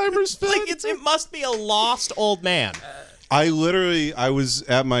Alzheimer's fit. Like it must be a lost old man. I was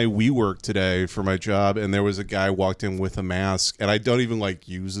at my WeWork today for my job, and there was a guy walked in with a mask, and I don't even like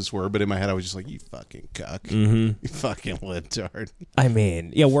use this word, but in my head I was just like, "You fucking cuck, you fucking libtard." I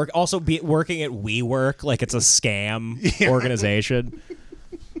mean, yeah, working at WeWork like it's a scam organization.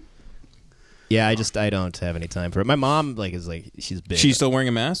 Yeah, I don't have any time for it. My mom she's big. She's still wearing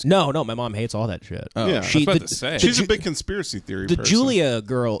a mask? No, my mom hates all that shit. Oh, Yeah. I was about to say. She's a big conspiracy theory. The person. Julia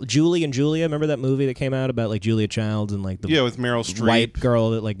girl, Julie and Julia, remember that movie that came out about like Julia Childs and like the with Meryl Streep, white girl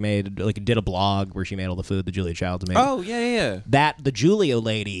that did a blog where she made all the food that Julia Childs made. Oh, yeah. The Julia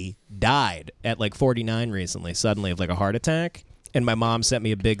lady died at like 49 recently, suddenly of like a heart attack. And my mom sent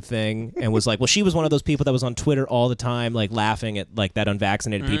me a big thing and was like, well, she was one of those people that was on Twitter all the time, like laughing at like that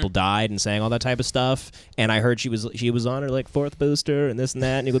unvaccinated people died and saying all that type of stuff. And I heard she was on her like fourth booster and this and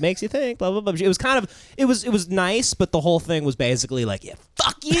that, and it makes you think, blah blah blah. It was it was nice, but the whole thing was basically like, yeah,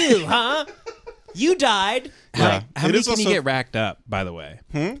 fuck you, huh? You died. Yeah. How many can you get racked up, by the way?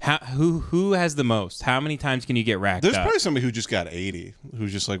 Who has the most? How many times can you get racked There's up? probably somebody who just got 80,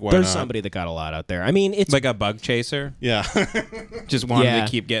 who's just like, why There's not? somebody that got a lot out there. I mean, it's Like a bug chaser? Yeah, Just wanted to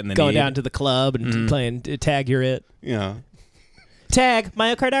keep getting the going need. down to the club and playing tag. You're it. yeah. Tag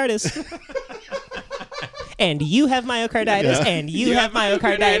myocarditis. And you have myocarditis, Yeah. and you have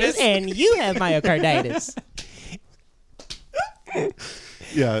myocarditis, and you have myocarditis.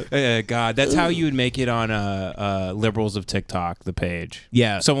 Yeah. God, that's how you would make it on Liberals of TikTok, the page.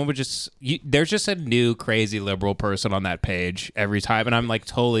 Yeah. Someone would there's just a new crazy liberal person on that page every time, and I'm like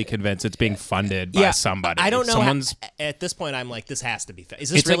totally convinced it's being funded by somebody. I don't know. Someone's. At this point, I'm like, this has to be. Is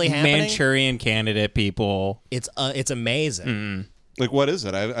this It's really like happening? Manchurian Candidate people. It's amazing. Like, what is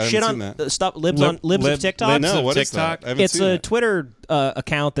it? I haven't Shit seen on that. stop libs of TikTok. Libs No, of what is TikTok? that? I haven't It's seen a it. Twitter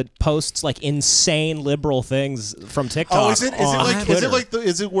account that posts like insane liberal things from TikTok. Oh, is it on Twitter.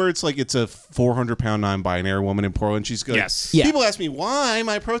 is it where it's like it's a 400-pound non-binary woman in Portland? She's going, Yes. Yeah. People ask me why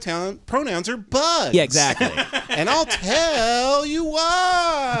my pronouns are buds. Yeah, exactly. And I'll tell you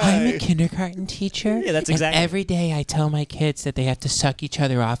why. I'm a kindergarten teacher. Yeah, that's and exactly- every day I tell my kids that they have to suck each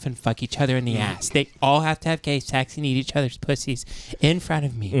other off and fuck each other in the ass. They all have to have gay sex and eat each other's pussies in front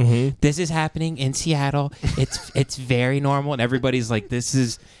of me. This is happening in Seattle. It's very normal, and Everybody's like, this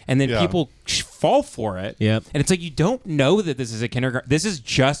is, and then Yeah. people fall for it. Yep. And it's like, you don't know that this is a kindergarten. This is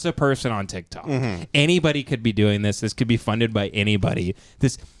just a person on TikTok. Anybody could be doing this. This could be funded by anybody.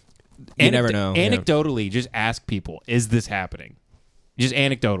 You never know. Yeah. Anecdotally, just ask people, is this happening? Just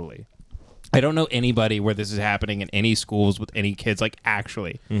anecdotally. I don't know anybody where this is happening in any schools with any kids. Like,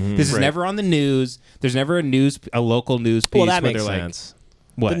 actually, this is Right. never on the news. There's never a local news piece Well, that where makes they're sense.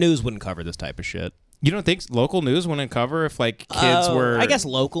 like, what? The news wouldn't cover this type of shit. You don't think local news wouldn't cover if like kids were? I guess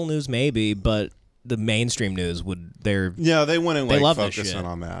local news maybe, but the mainstream news would. Yeah, they wouldn't They like love this focus shit. in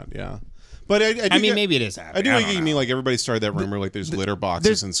on that. Yeah, but I I mean, maybe it is happening. I do I like don't you know. mean like everybody started that rumor like there's litter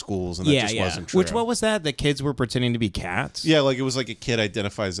boxes in schools and that Yeah, just yeah. wasn't true. Which what was that? The kids were pretending to be cats. Yeah, like it was like a kid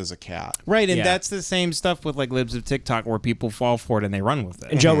identifies as a cat. Right, and Yeah. that's the same stuff with like libs of TikTok where people fall for it and they run with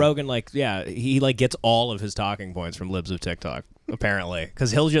it. And Joe Rogan, he gets all of his talking points from libs of TikTok, apparently,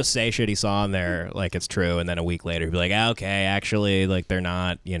 because he'll just say shit he saw on there like it's true, and then a week later he'll be like, okay, actually, like they're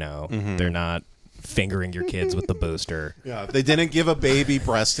not, they're not fingering your kids with the booster. Yeah, they didn't give a baby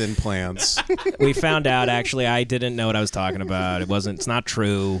breast implants. We found out actually I didn't know what I was talking about. It's not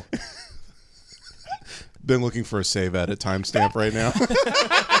true. Been looking for a save edit timestamp right now.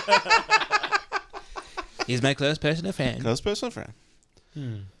 He's my close personal friend. Close personal friend.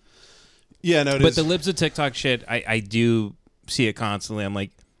 Yeah, no, it But is. the libs of TikTok shit, I do see it constantly. I'm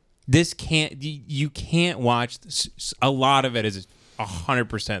like, this can't. You can't watch. A lot of it is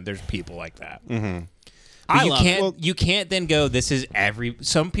 100%. There's people like that. Mm-hmm. But I you love can't. it. You can't then go. This is every.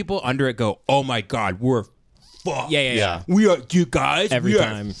 Some people under it go, oh my god, we're fucked. Yeah. We are, you guys. Every we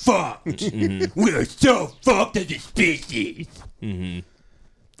time. are fucked. We are so fucked as a species. And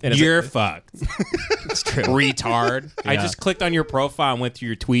it's You're fucked. it's true. Retard. I Yeah. just clicked on your profile and went through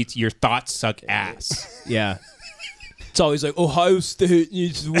your tweets. Your thoughts suck ass. Yeah. It's always like Ohio State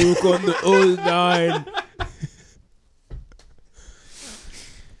needs to work on the O-line.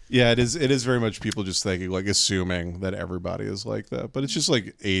 Yeah, it is. It is very much people just thinking, like, assuming that everybody is like that, but it's just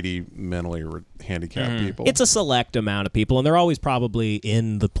like 80 mentally handicapped people. It's a select amount of people, and they're always probably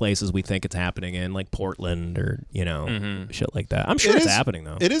in the places we think it's happening in, like Portland or shit like that. I'm sure It it's is- happening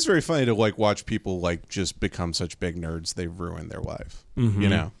though. It is very funny to like watch people like just become such big nerds they ruin their life. You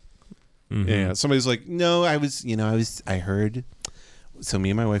know. Yeah, somebody's like, no, I heard. So me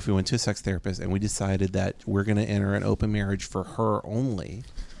and my wife, we went to a sex therapist, and we decided that we're going to enter an open marriage for her only.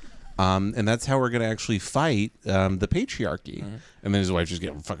 And that's how we're going to actually fight the patriarchy. And then his wife just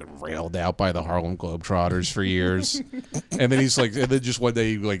getting fucking railed out by the Harlem Globetrotters for years. And then he's like, and then just one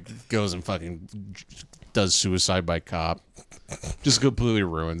day he like goes and fucking does suicide by cop. Just completely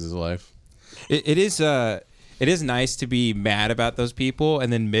ruins his life. It is nice to be mad about those people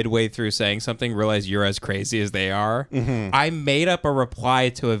and then midway through saying something realize you're as crazy as they are. I made up a reply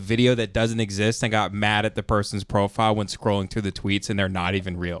to a video that doesn't exist and got mad at the person's profile when scrolling through the tweets and they're not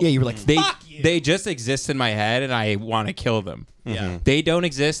even real. Yeah, you were like, fuck you. They just exist in my head and I want to kill them. Yeah. They don't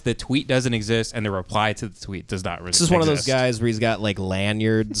exist, the tweet doesn't exist, and the reply to the tweet does not exist. This is one of those guys where he's got like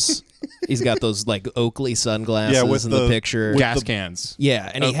lanyards. He's got those like Oakley sunglasses with in the picture. gas cans. Yeah,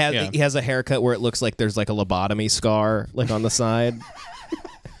 and Oh, yeah. he has a haircut where it looks like there's like a lobotomy scar like on the side.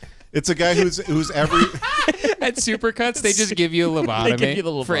 It's a guy who's every At Supercuts, they just give you a lobotomy, They give you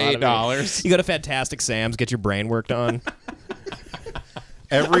the for lobotomy. $8. You go to Fantastic Sam's, get your brain worked on.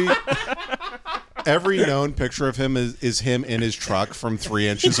 every known picture of him is him in his truck from 3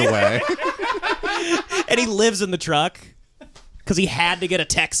 inches away. And he lives in the truck because he had to get a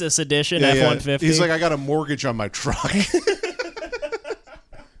Texas edition Yeah, F-150. He's like, I got a mortgage on my truck.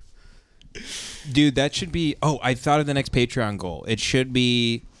 Dude, that should be... Oh, I thought of the next Patreon goal. It should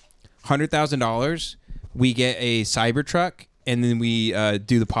be $100,000. We get a Cybertruck, and then we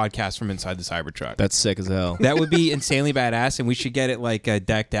do the podcast from inside the Cybertruck. That's sick as hell. That would be insanely badass, and we should get it like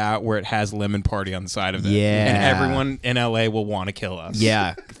decked out where it has Lemon Party on the side of it. Yeah. And everyone in LA will want to kill us.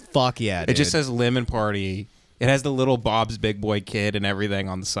 Yeah, fuck yeah, dude. It just says Lemon Party. It has the little Bob's Big Boy kid and everything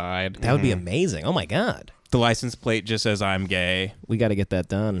on the side. that would be amazing. Oh my god, The license plate just says I'm gay. we got to get that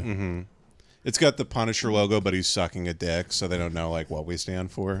done. It's got the Punisher logo, but he's sucking a dick, so they don't know like what we stand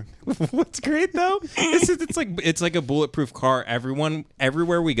for. What's great though is it's like a bulletproof car.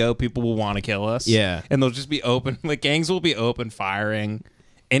 Everywhere we go, people will want to kill us. Yeah. And they'll just be open. Like gangs will be open firing.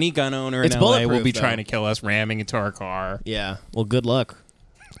 Any gun owner It's in LA will bulletproof, be though. trying to kill us, ramming into our car. Yeah. Well, good luck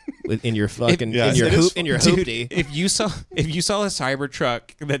in your fucking yeah, in your it is hoop in your Dude, hoopty. if you saw a Cybertruck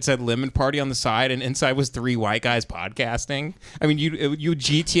that said Lemon Party on the side and inside was 3 white guys podcasting, I mean, you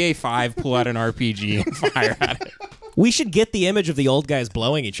GTA 5 pull out an RPG and fire at it. We should get the image of the old guys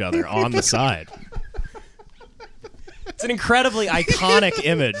blowing each other on the side. It's an incredibly iconic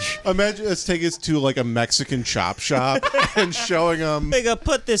image. Imagine us taking us to like a Mexican chop shop and showing them. They go,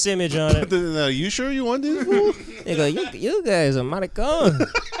 put this image on it. You sure you want this? Fool? They go, you guys are maricon.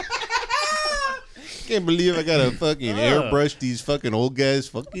 Can't believe I gotta fucking airbrush these fucking old guys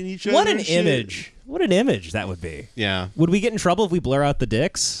fucking each other. What an and shit. image. What an image that would be. Yeah. Would we get in trouble if we blur out the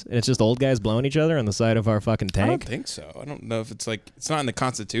dicks and it's just old guys blowing each other on the side of our fucking I don't tank? think so. I don't know if it's like it's not in the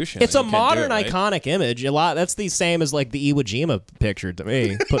Constitution. It's You a can't do modern, it, right? iconic image. A lot. That's the same as like the Iwo Jima picture to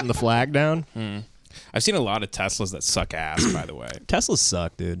me, putting the flag down. I've seen a lot of Teslas that suck ass, by the way. Teslas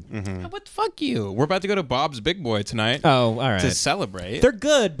suck, dude. But fuck you. We're about to go to Bob's Big Boy tonight Oh, all right. to celebrate. They're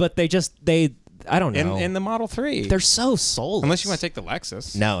good, but they I don't know. in the Model 3. They're so soulless. Unless you want to take the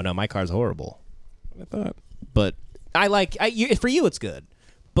Lexus. No, my car's horrible. I thought. But for you, it's good.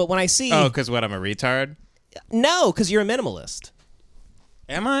 But when I see Oh, because what? I'm a retard. no, because you're a minimalist.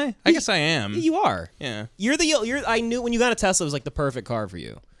 Am I? I guess I am. You are. Yeah. I knew when you got a Tesla, it was like the perfect car for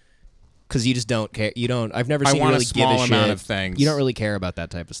you. Because you just don't care. You don't. I've never I seen you want a really give small a amount shit. of things. You don't really care about that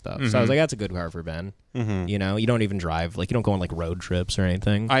type of stuff. So I was like, that's a good car for Ben. You know, you don't even drive. Like, you don't go on like road trips or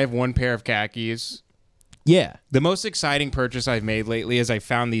anything. I have one pair of khakis. Yeah. The most exciting purchase I've made lately is I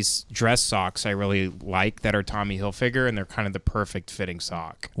found these dress socks I really like that are Tommy Hilfiger, and they're kind of the perfect fitting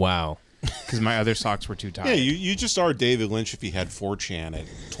sock Wow. because my other socks were too tight. Yeah, you just are David Lynch if he had 4chan at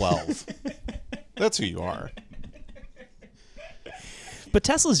 12. That's who you are. But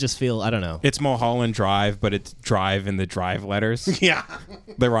Teslas just feel, I don't know. It's Mulholland Drive, but it's drive in the drive letters. Yeah.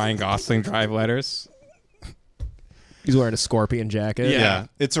 The Ryan Gosling drive letters. He's wearing a scorpion jacket. Yeah. Yeah.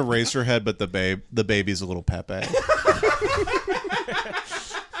 It's a racer head, but the baby's a little Pepe.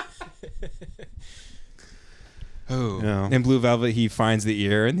 Oh. Yeah. In Blue Velvet, he finds the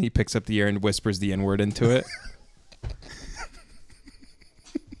ear and he picks up the ear and whispers the N-word into it.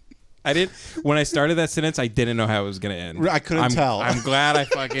 When I started that sentence, I didn't know how it was going to end. I couldn't tell. I'm glad I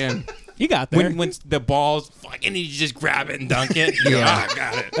fucking... You got there. When the ball's fucking, you just grab it and dunk it. You go, Yeah. I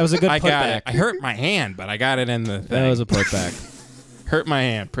got it. That was a good I got it. putback. I hurt my hand, but I got it in the thing. That was a putback. Hurt my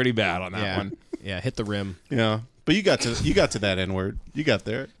hand pretty bad on that Yeah. one. Yeah, hit the rim. Yeah. But you got to that N-word. You got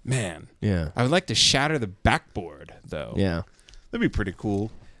there. Man, Yeah. I would like to shatter the backboard, though. Yeah. That'd be pretty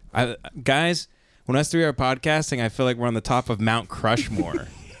cool. Guys, when us three are podcasting, I feel like we're on the top of Mount Crushmore.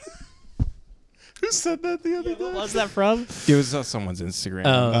 Who said that the other day? What was that from? It was on someone's Instagram.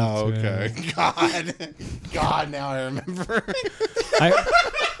 Oh, okay. God, now I remember.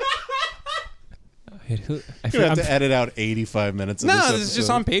 Who, You have to edit out 85 minutes of this No, episode. this is just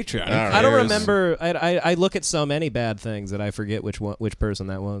on Patreon. All right. I don't There's- remember. I look at so many bad things that I forget which person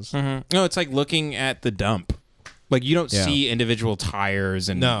that was. No, it's like looking at the dump. Like you don't Yeah. see individual tires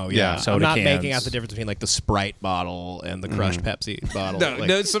and soda I'm not cans. making out the difference between like the Sprite bottle and the crushed Pepsi bottle. No, Like,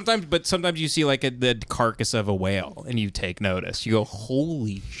 no, sometimes you see like the carcass of a whale and you take notice. You go,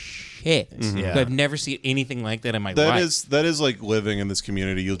 holy shit! Yeah. I've never seen anything like that in my That life. is like living in this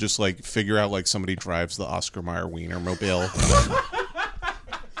community. You'll just like figure out like somebody drives the Oscar Mayer Wienermobile.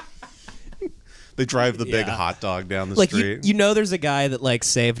 They drive the big Yeah. hot dog down the like street. you know, there's a guy that like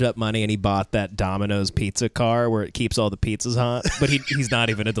saved up money and he bought that Domino's pizza car where it keeps all the pizzas hot, but he's not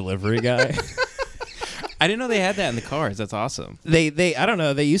even a delivery guy. I didn't know they had that in the cars. That's awesome. They I don't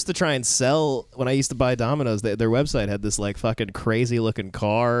know. They used to try and sell when I used to buy Domino's. Their website had this like fucking crazy looking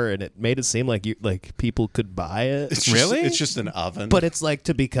car, and it made it seem like people could buy it. It's just, Really? It's just an oven. But it's like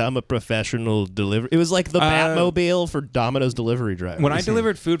to become a professional delivery. It was like the Batmobile for Domino's delivery drivers. When I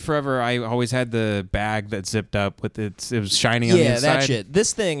delivered food forever, I always had the bag that zipped up with it was shiny on the yeah, inside. that shit.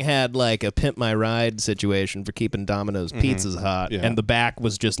 This thing had like a pimp my ride situation for keeping Domino's pizzas hot, Yeah. and the back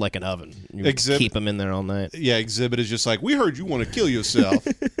was just like an oven. You would keep them in there all night. yeah, Exhibit is just like, we heard you want to kill yourself,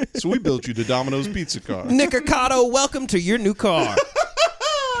 so we built you the Domino's pizza car. Nikocado, welcome to your new car.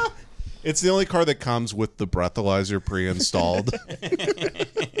 It's the only car that comes with the breathalyzer pre-installed.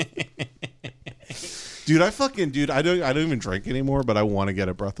 Dude, I don't even drink anymore, but I want to get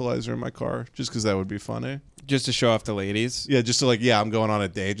a breathalyzer in my car just because that would be funny. Just to show off the ladies. Yeah, just to like, I'm going on a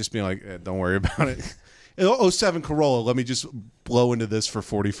date, just being like, don't worry about it. 07 Corolla, let me just blow into this for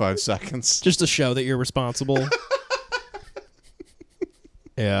 45 seconds. Just to show that you're responsible.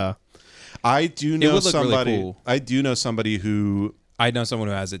 Yeah. I do know would look really somebody. cool. I do know somebody who. I know someone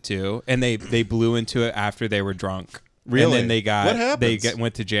who has it too, and they blew into it after they were drunk. Really? And then they What happens?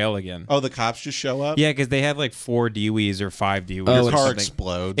 went to jail again. Oh, the cops just show up. Yeah, because they had like 4 DWIs or 5 DWIs. Your or car something.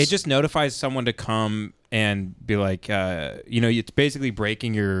 explodes. It just notifies someone to come and be like, it's basically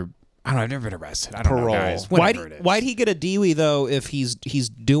breaking your. I don't know. I've never been arrested. I don't know, Parole. guys. Whatever it is. Why'd he get a DWI though if he's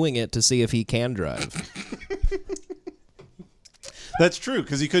doing it to see if he can drive? That's true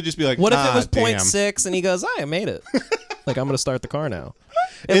because he could just be like, What if it was damn. 0.6 and he goes, I made it. Like, I'm going to start the car now.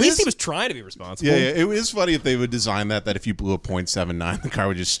 At It least is- he was trying to be responsible. Yeah, it is funny if they would design that if you blew a 0.79, the car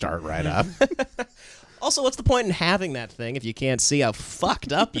would just start right up. Also, what's the point in having that thing if you can't see how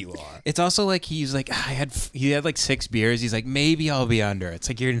fucked up you are? It's also like he's like he had like 6 beers. He's like, maybe I'll be under. It's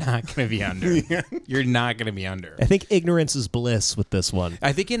like you're not gonna be under. You're not gonna be under. I think ignorance is bliss with this one.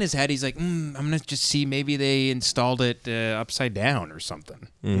 I think in his head he's like, I'm gonna just see maybe they installed it upside down or something.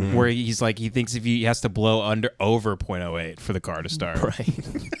 Where he's like he thinks if he has to blow over 0.08 for the car to start.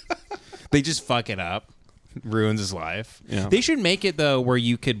 Right. They just fuck it up, ruins his life. Yeah. They should make it though where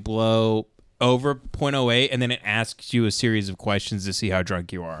you could blow over 0.08 and then it asks you a series of questions to see how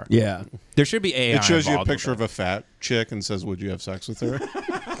drunk you are. Yeah. There should be AI. It shows you a involved with picture of a fat chick and says, "Would you have sex with her?"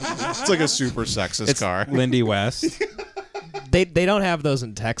 It's like a super sexist it's car. Lindy West. They don't have those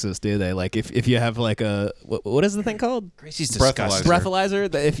in Texas, do they? Like if you have like a what is the thing called? Gracie's Breathalyzer. disgusting.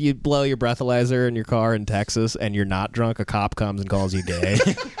 Breathalyzer. If you blow your breathalyzer in your car in Texas and you're not drunk, a cop comes and calls you gay.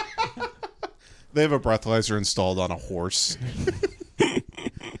 They have a breathalyzer installed on a horse.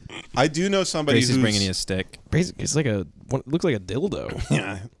 I do know somebody Gracie's who's bringing you a stick. Basically, it's like looks like a dildo.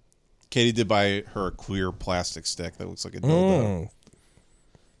 Yeah. Katie did buy her a clear plastic stick that looks like a dildo.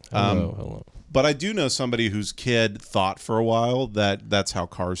 Hello. But I do know somebody whose kid thought for a while that that's how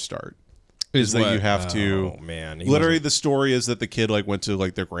cars start. Is that what? you have to Oh man. literally the story is that the kid like went to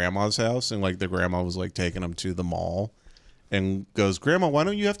like their grandma's house and like their grandma was like taking him to the mall and goes, "Grandma, why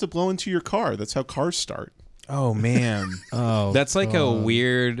don't you have to blow into your car? That's how cars start." Oh man. Oh, That's like a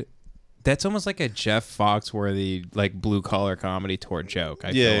weird. That's almost like a Jeff Foxworthy like blue collar comedy tour joke.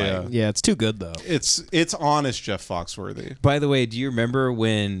 I feel Yeah, like. yeah. It's too good though. It's honest Jeff Foxworthy. By the way, do you remember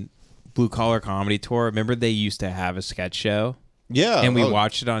when Blue Collar Comedy Tour? Remember they used to have a sketch show Yeah. and we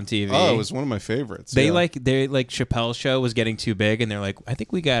watched it on TV. Oh, it was one of my favorites. They yeah. like Chappelle's show was getting too big, and they're like, I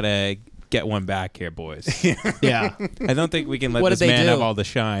think we gotta get one back here, boys. Yeah. I don't think we can let What this did they man do? have all the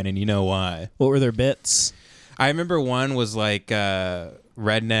shine, and you know why. What were their bits? I remember one was like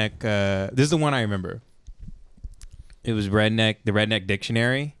redneck. This is the one I remember. It was the Redneck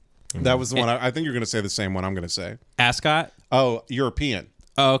Dictionary. That was the one. I think you're going to say the same one I'm going to say. Ascot. Oh, European.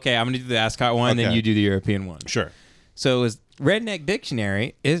 Oh, okay. I'm gonna do the Ascot one, then Okay. you do the European one. Sure. So it was Redneck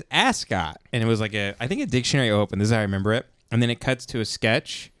Dictionary is Ascot, and it was like I think a dictionary open. This is how I remember it. And then it cuts to a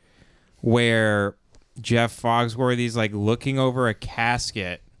sketch where Jeff Foxworthy's like looking over a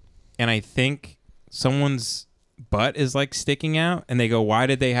casket, and I think someone's butt is like sticking out, and they go, "Why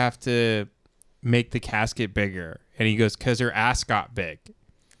did they have to make the casket bigger? And he goes, because her ass got big.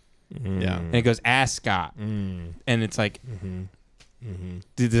 Yeah. And it goes, ass got. And it's like,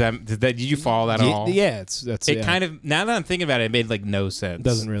 did you follow that at all? Yeah, that's It kind of, now that I'm thinking about it, it made like no sense.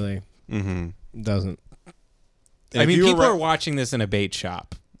 doesn't really Mm-hmm. doesn't. I mean, people are watching this in a bait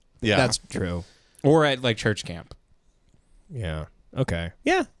shop Yeah. That's true. or at like church camp. Yeah. Okay.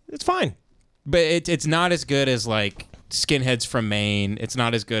 Yeah, it's fine. But it's not as good as like Skinheads from Maine. It's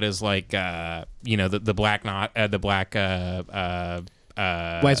not as good as like the black white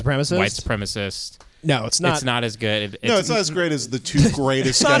supremacist? White supremacist. No, it's not. It's not as good. No, it's not as great as the two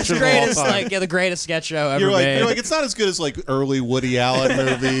greatest It's not sketches as of great all as time. the greatest sketch show ever You're made. like, it's not as good as like early Woody Allen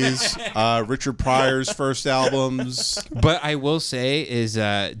movies, Richard Pryor's first albums. But I will say is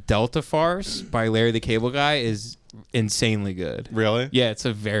Delta Farce by Larry the Cable Guy is insanely good. Really? Yeah, it's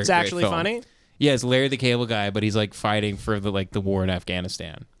a very It's great actually film. funny. Yeah, it's Larry the Cable Guy, but he's like fighting for the war in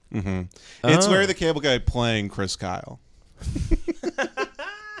Afghanistan. It's Larry the Cable Guy playing Chris Kyle.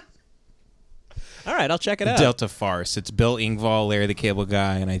 All right, I'll check it out. Delta Farce. It's Bill Engvall, Larry the Cable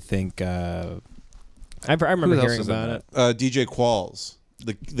Guy, and I think I remember else hearing is in about it. DJ Qualls,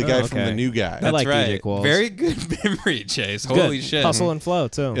 the guy from okay. The New Guy. I like right. DJ Qualls. Very good memory, Chase. Good. Holy shit. Hustle and Flow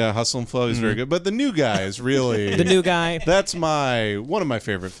too. Yeah, Hustle and Flow is very good. But The New Guy is really The New Guy. That's one of my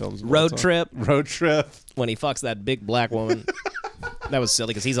favorite films. of all Road time. Trip. Road Trip. When he fucks that big black woman. That was silly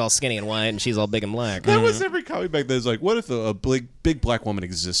because he's all skinny and white and she's all big and black. That was every comedy back then. It's like, what if a big black woman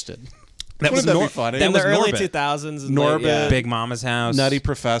existed? That was Wouldn't that Nor- be funny? that In was the early Norbit. 2000s. Norbit. Yeah. Big Mama's House. Nutty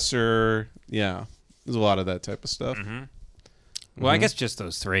Professor. Yeah, there's a lot of that type of stuff. Well, I guess just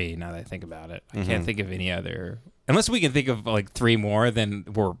those three, now that I think about it. I can't think of any other. Unless we can think of like three more, then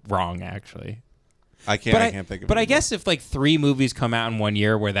we're wrong, actually. I can't think of. But I any guess if like 3 movies come out in 1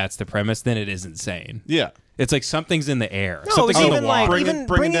 year where that's the premise, then it is insane. more. Yeah. It's like something's in the air. No, something's it's on the even wall. like Bringing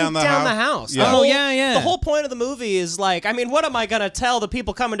bringing down the the house. house. Yeah. The Oh, whole- yeah. The whole point of the movie is like, I mean, what am I gonna tell the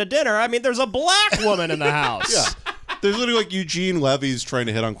people coming to dinner? I mean, there's a black woman in the house. Yeah. There's literally like Eugene Levy's trying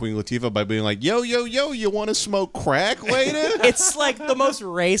to hit on Queen Latifah by being like, yo, you want to smoke crack later? It's like the most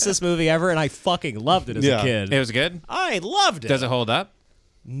racist movie ever, and I fucking loved it as Yeah. a kid. It was good. I loved it. Does it hold up?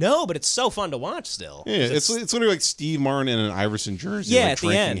 No, but it's so fun to watch still. Yeah, it's literally like Steve Martin in an Iverson jersey, Yeah, like at the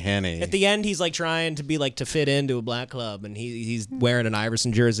drinking end. Henny. At the end, he's like trying to be like to fit into a black club, and he's wearing an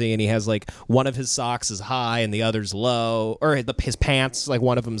Iverson jersey, and he has like one of his socks is high and the other's low, or his pants like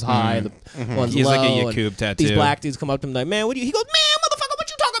one of them's high and the one's He's low. like a and Yakub tattoo. These black dudes come up to him like, man, what do you? He goes, man, motherfucker, what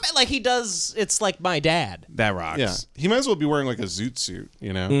you talking about? Like he does. It's like my dad. That rocks. Yeah, he might as well be wearing like a zoot suit,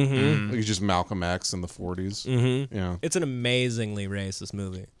 you know? Like he's just Malcolm X in the 40s. Mm-hmm. Yeah. It's an amazingly racist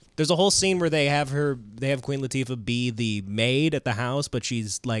movie. There's a whole scene where they have Queen Latifah be the maid at the house, but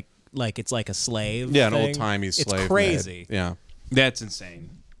she's like it's like a slave. Yeah, an thing. old-timey slave. It's crazy. maid. Yeah. That's insane.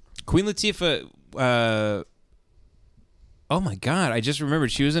 Queen Latifah. Oh my God! I just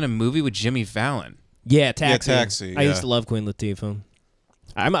remembered she was in a movie with Jimmy Fallon. Yeah, Taxi. Taxi, I yeah. used to love Queen Latifah.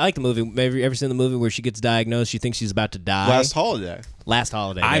 I like the movie. Maybe ever seen the movie where she gets diagnosed? She thinks she's about to die. Last Holiday. Last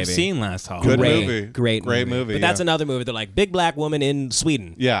Holiday. I've baby. seen Last Holiday. Good Great, movie. Great movie. But that's yeah. another movie. They're like big black woman in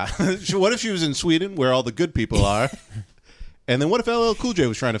Sweden. Yeah. What if she was in Sweden, where all the good people are? And then what if LL Cool J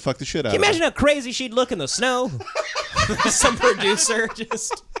was trying to fuck the shit out Can you of her? imagine how crazy she'd look in the snow? Some producer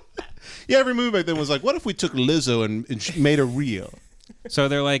just. Yeah, every movie back then was like, what if we took Lizzo and she made her real? So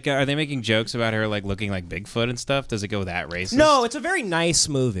they're like, are they making jokes about her like looking like Bigfoot and stuff? Does it go that racist? No, it's a very nice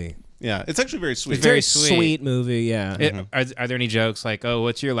movie. Yeah, it's actually very sweet. It's very Sweet sweet. movie. Yeah. Are there any jokes like, oh,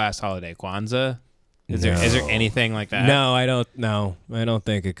 what's your last holiday, Kwanzaa? Is there anything like that? No, I don't. No, I don't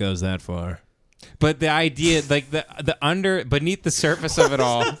think it goes that far. But the idea, like beneath the surface of it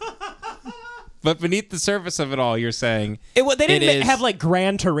all. But beneath the surface of it all, you're saying They didn't is- have like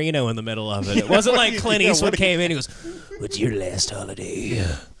Gran Torino in the middle of it. It wasn't like Clint Yeah, Eastwood what- came in. He goes, "What's your last holiday?"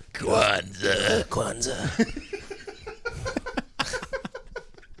 Kwanzaa.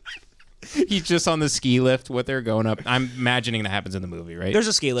 he's just on the ski lift with her going up. I'm imagining that happens in the movie, right? There's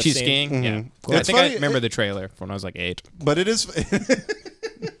a ski lift She's scene. skiing. Yeah, I It's think I funny- remember the trailer from when I was like 8. But it is...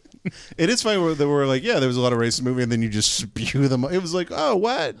 It is funny where they were like, yeah, there was a lot of racist movie, and then you just spew them. It was like, oh,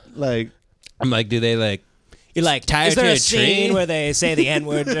 what? Like, I'm like, do they like? You're like, Tie her is there to a a scene tree? where they say the N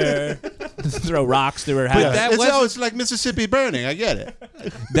word, throw rocks through her house? yeah, that it's, wasn't- it's like Mississippi Burning. I get it.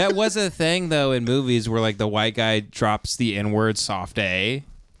 That was a thing though in movies where like the white guy drops the N word soft A,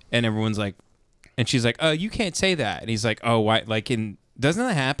 and everyone's like, and she's like, oh, you can't say that, and he's like, oh, why? Like doesn't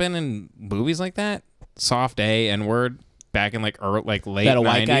that happen in movies like that? Soft A, N word. back in like late That a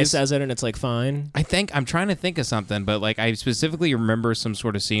white 90s. guy says it and it's like fine. I'm trying to think of something, but like I specifically remember some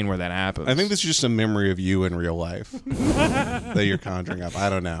sort of scene where that happens. I think this is just a memory of you in real life that you're conjuring up. I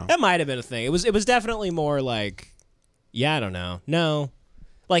don't know. That might have been a thing. It was definitely more like, yeah, I don't know. No,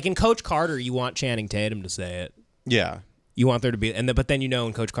 like in Coach Carter, you want Channing Tatum to say it. Yeah. You want there to be, but then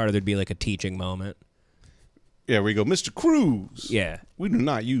in Coach Carter there'd be like a teaching moment. Yeah, we go, Mr. Cruz. Yeah, We do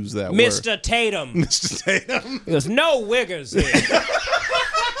not use that word. Mr. Tatum. Mr. Tatum. He goes, no wiggers here.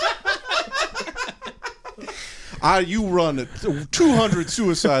 You run 200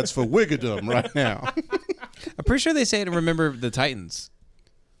 suicides for Wiggedom right now. I'm pretty sure they say to remember the Titans.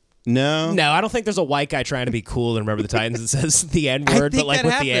 No. No, I don't think there's a white guy trying to be cool and remember the Titans that says the N word, think but like that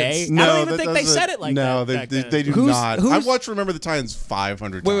with the A. happens. I don't even think they said it like no, that. they back then. do not. I've watched Remember the Titans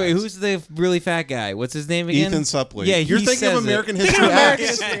 500 times. Wait, who's the really fat guy? What's his name again? Ethan Suplee. Yeah, You're he thinking of says it. American Thinking History of American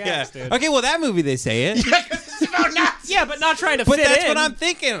X. History X, dude. Okay, well that movie they say it. Yeah, but not trying to But fit that's in. what I'm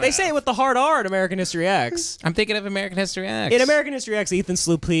thinking of. They say it with the hard R in American History X. I'm thinking of American History X. In American History X, Ethan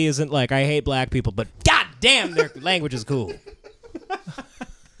Suplee isn't like, I hate black people, but god damn, their language is cool.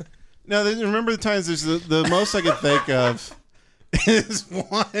 No, Remember the Titans. There's the most I could think of is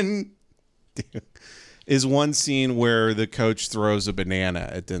one scene where the coach throws a banana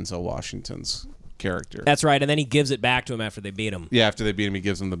at Denzel Washington's character. That's right, and then he gives it back to him after they beat him. Yeah, after they beat him, he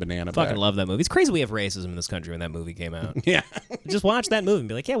gives him the banana Fucking back. love that movie. It's crazy we have racism in this country when that movie came out. Yeah. Just watch that movie and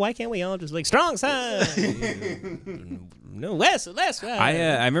be like, yeah, why can't we all just like strong side? No, less.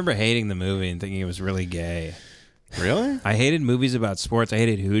 I remember hating the movie and thinking it was really gay. Really? I hated movies about sports. I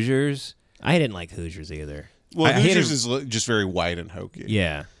hated Hoosiers. I didn't like Hoosiers either. Well, I hated- Hoosiers is just very white and hokey.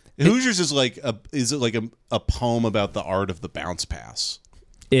 Yeah. Hoosiers is like a poem about the art of the bounce pass.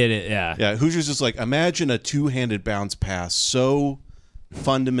 Yeah. Yeah, Hoosiers is like, imagine a two-handed bounce pass so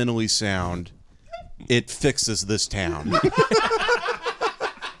fundamentally sound, it fixes this town.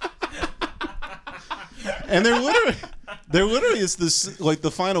 And there literally is this, like,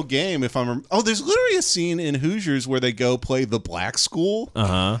 the final game, if I'm... there's literally a scene in Hoosiers where they go play the black school.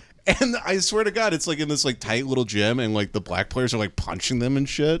 Uh-huh. And I swear to God, it's like in this like tight little gym, and like the black players are like punching them and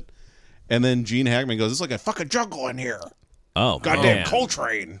shit. And then Gene Hackman goes, "It's like a fucking jungle in here. Oh, Goddamn man.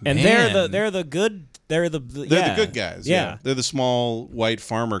 Coltrane." And Man. they're the good. They're the They're yeah. the good guys. Yeah. They're the small white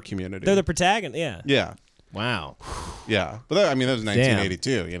farmer community. They're the protagonist. Yeah. yeah, Wow. yeah. But that was 1982.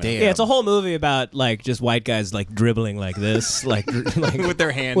 You know, Damn. Yeah, it's a whole movie about like just white guys like dribbling like this, like With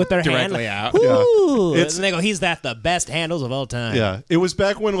their hand directly out. Ooh. It's- And they go, "He's the best handles of all time." yeah. It was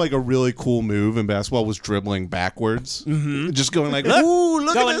back when like a really cool move in basketball was dribbling backwards, just going like, "Ooh,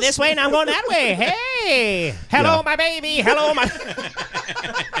 look Going at this way and I'm going that way. Hey, hello, Yeah. my baby. Hello, my.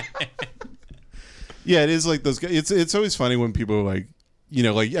 Yeah, it is like those guys. It's always funny when people are like, you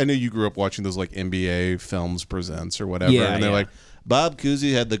know, like I know you grew up watching those like NBA films presents or whatever, Yeah, and they're yeah. like, Bob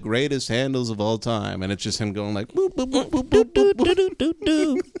Cousy had the greatest handles of all time, and it's just him going like, boop, boop, boop, boop, boop, boop, boop.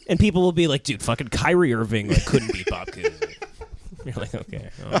 Do. And people will be like, "Dude, fucking Kyrie Irving like couldn't beat Bob Cousy." You're like, okay,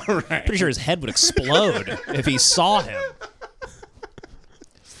 well, All right. pretty sure his head would explode if he saw him.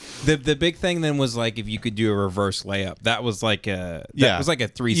 The big thing then was like if you could do a reverse layup. That was like a Yeah. was like a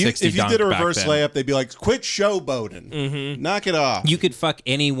 360 If you dunk did a back reverse then. layup, they'd be like, quit showboating, knock it off. You could fuck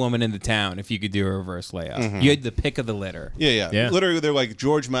any woman in the town if you could do a reverse layup. You had the pick of the litter. Yeah. Literally, they're like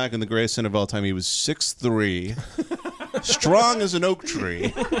George Mack in the greatest center of all time. He was 6'3", strong as an oak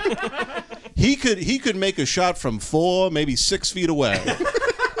tree. He could make a shot from 4, maybe 6 feet away.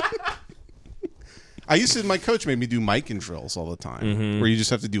 My coach made me do Mikan drills all the time, where you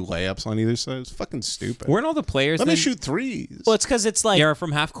just have to do layups on either side. It's fucking stupid. Weren't all the players Let me then- shoot threes. Well, it's because it's like Yeah,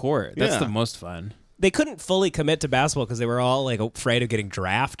 from half court. That's Yeah. the most fun. they couldn't fully commit to basketball because they were all like afraid of getting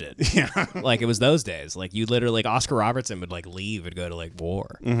drafted. Yeah. Like it was those days. Like you literally, like Oscar Robertson would like leave and go to like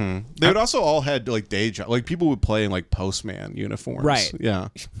war. They would also all had like day job. Like people would play in like postman uniforms. Right. Yeah.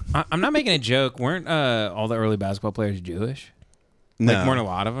 I'm not making a joke. Weren't all the early basketball players Jewish? No. Like, weren't a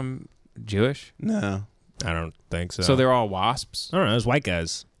lot of them Jewish? No. I don't think so. So they're all wasps? I don't know. It was white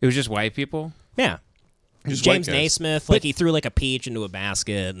guys. It was just white people? Yeah. Just James white guys. Naismith, like he threw like a peach into a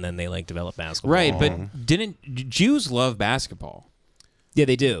basket, and then they like developed basketball. Right, but didn't Jews love basketball? yeah,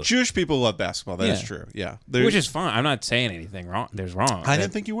 they do. Jewish people love basketball. That is Yeah. true. Yeah. Which is fine. I'm not saying anything wrong. There's wrong. I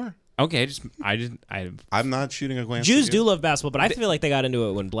didn't think you were. Okay, I'm not shooting a glance. Jews at you. do love basketball, but I feel like they got into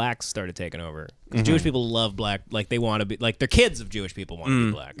it when blacks started taking over. 'Cause Jewish people love black, like they want to be, like their kids of Jewish people want to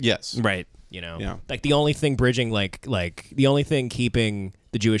be black. Yes. right. You know, Yeah. like the only thing bridging, like the only thing keeping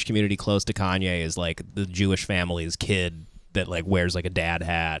the Jewish community close to Kanye is like the Jewish family's kid that like wears like a dad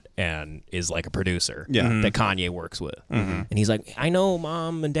hat and is like a producer. Yeah. Mhm. That Kanye works with. And he's like, I know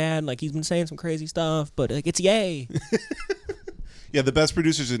mom and dad, like he's been saying some crazy stuff, but like it's Ye. Yeah, the best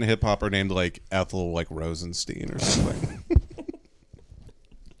producers in hip hop are named like Ethel like Rosenstein or something.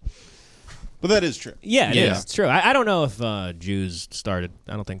 But that is true. Yeah, it Yeah. is. It's true. I don't know if Jews started.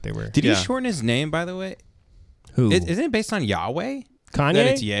 I don't think they were. Did Yeah. he shorten his name, by the way? Who? Isn't it based on Yahweh? Kanye? That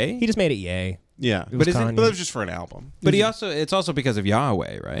it's Ye? He just made it Ye. Yeah, was but Kanye. that was just for an album. But it's also because of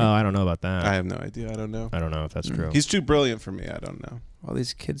Yahweh, right? Oh, I don't know about that. I have no idea. I don't know. I don't know if that's true. He's too brilliant for me. I don't know. All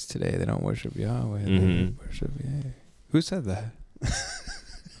these kids today, they don't worship Yahweh. They Mhm. worship Yahweh. Who said that?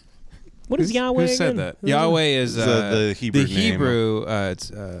 What is Yahweh Who said again? that? Who is Yahweh is The Hebrew The name. Hebrew.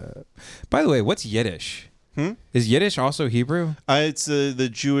 By the way, what's Yiddish? Is Yiddish also Hebrew? It's the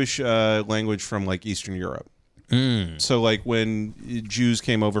Jewish language from like Eastern Europe. So like when Jews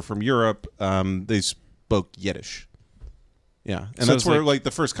came over from Europe, they spoke Yiddish. Yeah, and So that's it's where like- like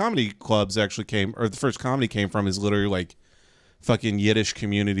the first comedy clubs actually came, or the first comedy came from, is literally like fucking Yiddish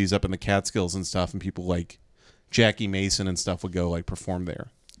communities up in the Catskills and stuff, and people like Jackie Mason and stuff would go like perform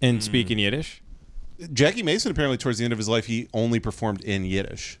there. And speaking Yiddish? Jackie Mason apparently towards the end of his life he only performed in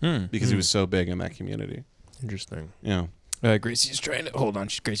Yiddish because he was so big in that community. Interesting. Yeah. Gracie's trying to hold on.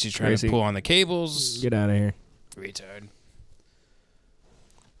 Gracie's trying Gracie. to pull on the cables. Get out of here. Retard.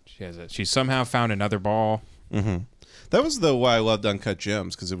 She somehow found another ball. That was why I loved Uncut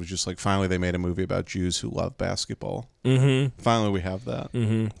Gems, because it was just like finally they made a movie about Jews who love basketball. Finally we have that.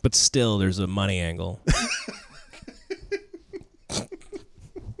 But still, there's a money angle.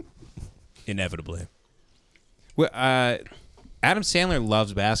 Inevitably. Well, Adam Sandler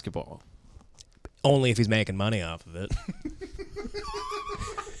loves basketball. Only if he's making money off of it.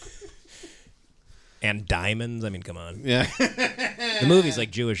 And diamonds. I mean, come on. Yeah. The movie's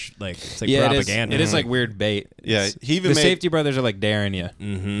like Jewish, like it's like propaganda. It is like weird bait. Yeah, he even the made- Safety Brothers are like daring you.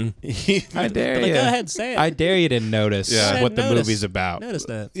 I dare Like, you. go ahead, say it. I dare you to notice Yeah. what the Notice. movie's about. Notice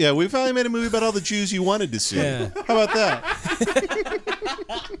that. Yeah, we finally made a movie about all the Jews you wanted to see. Yeah. How about that?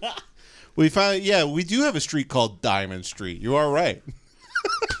 We do have a street called Diamond Street. You are right.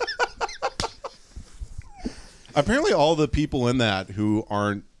 Apparently, all the people in that who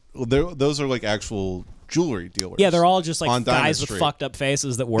aren't, those are like actual jewelry dealers. Yeah, they're all just like on Diamond guys with Street. fucked up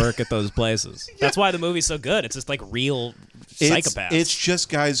faces that work at those places. That's why the movie's so good. It's just like real psychopaths. It's just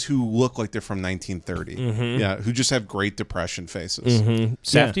guys who look like they're from 1930. Yeah, who just have Great Depression faces.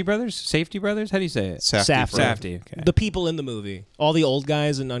 Safety Brothers? Safety Brothers? How do you say it? Safdie, Safdie. bro. Safdie. Okay. The people in the movie. All the old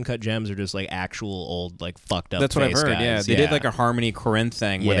guys in Uncut Gems are just like actual old, like fucked up. That's what I've face heard. Guys. Yeah, they did like a Harmony Korine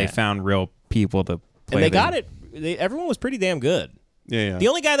thing where Yeah. they found real people to play. and they them. got it. Everyone was pretty damn good. Yeah. The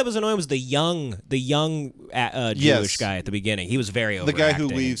only guy that was annoying was the young Jewish Yes. guy at the beginning. He was very The guy who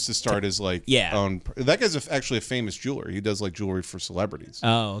overacting. leaves to start his like Yeah. own. That guy's actually a famous jeweler. He does like jewelry for celebrities.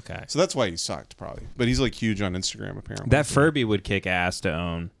 Oh, okay. So that's why he sucked probably. But he's like huge on Instagram apparently. That Furby would kick ass to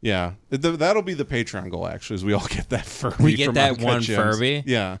own. Yeah, that'll be the Patreon goal. Actually, is we all get that Furby. We get from that Uncut one Gems. Furby?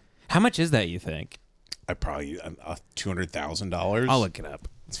 Yeah, How much is that, you think? I probably $200,000. I'll look it up.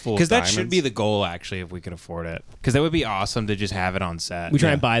 It's full Because of that should diamonds. be the goal, actually, if we could afford it. Because that would be awesome to just have it on set. We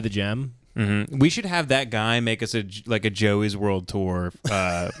try and buy the gem. We should have that guy make us a Joey's World Tour,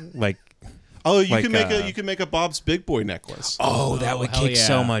 like. Oh, you like, can make a Bob's Big Boy necklace. Oh, that would hell kick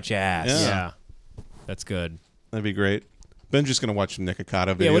so yeah. much ass. Yeah. Yeah. That's good. That'd be great. Ben's just gonna watch some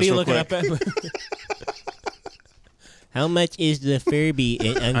Nikocado videos. Yeah, what are you real looking quick. up at? How much is the Furby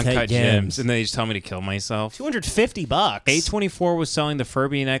in Uncut Gems, and then they just tell me to kill myself. $250. A24 was selling the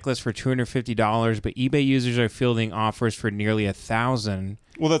Furby necklace for $250, but eBay users are fielding offers for nearly $1,000.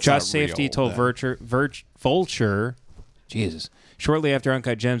 Well, that's Just not real, Safety told then. Vulture, Jesus, shortly after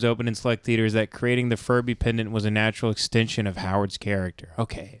Uncut Gems opened in select theaters that creating the Furby pendant was a natural extension of Howard's character.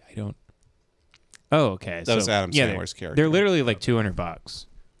 Okay, I don't. Oh, okay. That was Adam Sandler's they're character. literally like $200.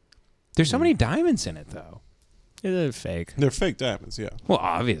 There's so many diamonds in it, though. They're fake. They're fake diamonds. Yeah, Well,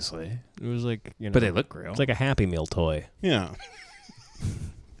 obviously, It was like, you know, but they look real. It's like a Happy Meal toy. yeah.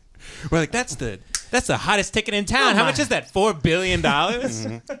 We're like, that's the hottest ticket in town. How much is that? $4 billion,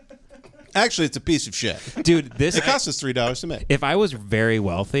 Actually, it's a piece of shit. dude. This It cost us $3 to make. if I was very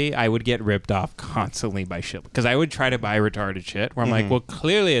wealthy, I would get ripped off constantly by shit because I would try to buy retarded shit where I'm like, well,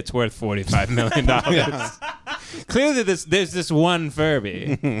 clearly it's worth $45 million. Clearly, there's this one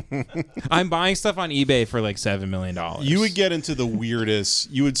Furby. I'm buying stuff on eBay for like $7 million. You would get into the weirdest.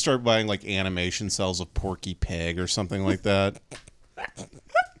 You would start buying like animation cells of Porky Pig or something like that.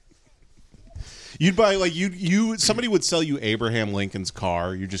 You'd buy like somebody would sell you Abraham Lincoln's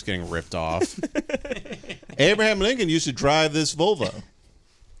car. You're just getting ripped off. Abraham Lincoln used to drive this Volvo.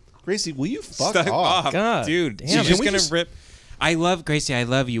 Gracie, will you fuck Stuck off? God dude. damn She's it. just Can we gonna just- rip. I love Gracie. I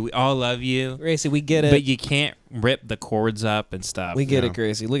love you. We all love you. Gracie, we get it. But you can't rip the cords up and stuff. We get it,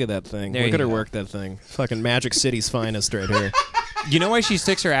 Gracie. Look at that thing. There Look you at her go. work that thing. Fucking Magic City's finest right here. You know why she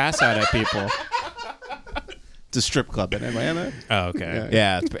sticks her ass out at people? It's a strip club in Atlanta. Oh, okay.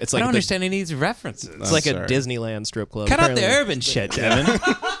 Yeah, it's I like don't the- understand any of these references. It's like sorry. a Disneyland strip club. Cut out the Apparently. urban shit, Devin.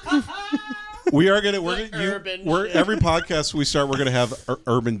 We're every podcast we start, we're gonna have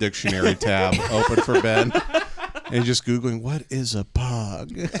Urban Dictionary tab open for Ben, and just googling what is a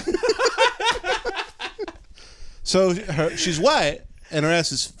pog. So she's white, and her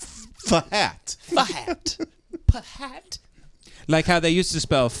ass is fat. Fat. Fat. Like how they used to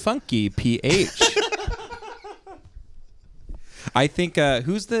spell funky, PH. I think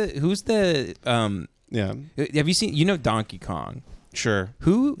who's the Yeah, have you seen Donkey Kong? sure.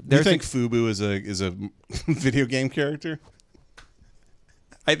 Who Do you think Fubu is a video game character?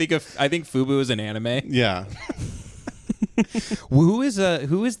 I think Fubu is an anime. Yeah. Who is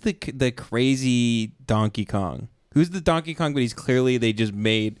the crazy Donkey Kong? Who's the Donkey Kong? But he's clearly they just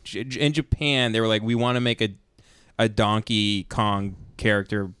made in Japan. They were like, we want to make a Donkey Kong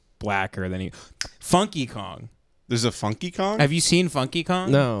character blacker than he. Funky Kong. There's a Funky Kong? Have you seen Funky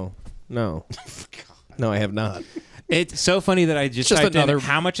Kong? No. No, I have not. It's so funny that I just Just typed another- in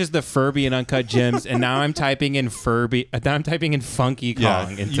how much is the Furby in Uncut Gems, and now I'm typing in Furby. Now I'm typing in Funky Yeah,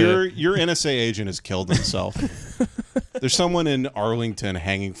 Kong. Into, your NSA agent has killed himself. There's someone in Arlington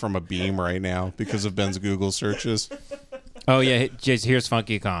hanging from a beam right now because of Ben's Google searches. oh yeah, just here's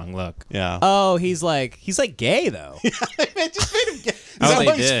Funky Kong. Look. Yeah. Oh, he's like gay though. It just made him get. Is Oh, that they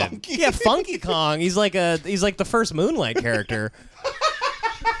why he's did. funky? Yeah, Funky Kong. He's like the first Moonlight character.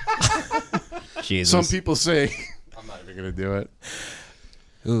 Jesus. Some people say. I'm not even gonna do it.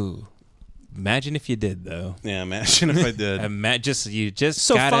 Ooh, imagine if you did though. Yeah, imagine if I did.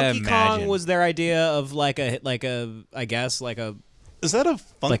 So gotta Funky imagine. Kong was their idea of like a I guess like a Is that a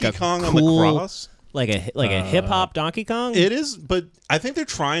Funky like a Kong cool- on the cross? like a hip hop Donkey Kong. It is, but I think they're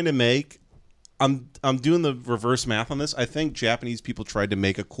trying to make. I'm doing the reverse math on this. I think Japanese people tried to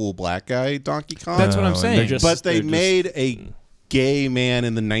make a cool black guy Donkey Kong. That's what I'm and saying. they're just- but they they're just- made a gay man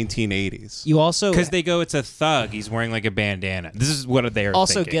in the 1980s. You also Because they go, it's a thug. He's wearing like a bandana. This is what they're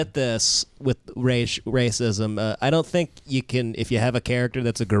also thinking. get this with racism. I don't think you can if you have a character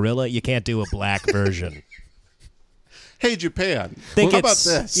that's a gorilla, you can't do a black version. Hey, Japan. Think How about it's-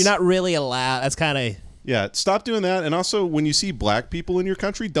 this? You're not really allowed. That's kind of Yeah, stop doing that. And also, when you see black people in your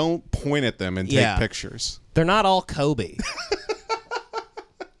country, don't point at them and take Yeah. pictures. they're not all Kobe.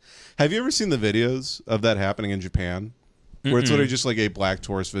 Have you ever seen the videos of that happening in Japan? Where it's literally just like a black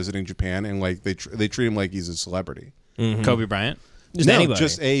tourist visiting Japan, and like they treat him like he's a celebrity. Kobe Bryant. Just No, anybody.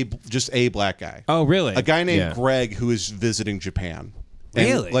 just a black guy. Oh, really? A guy named Yeah. Greg who is visiting Japan. And,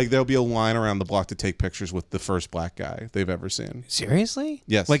 Really? like there'll be a line around the block to take pictures with the first black guy they've ever seen. Seriously?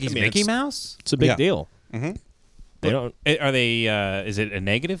 Yes. Like he's I mean, Mickey it's- Mouse? It's a big Yeah. deal. Mm-hmm. They don't. Are they? Is it a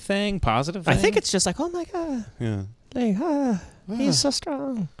negative thing? Positive? I thing? think it's just like, oh my god, Yeah. like he's so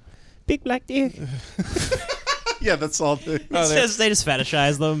strong, big black dick. Yeah, that's all. Oh, They just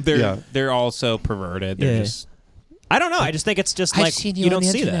fetishize them. They're all so perverted. They're Yeah. just. I don't know. I just think it's just like you don't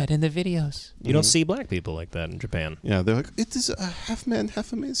see that. in the videos. You don't see black people like that in Japan. Yeah, they're like, it is a half man,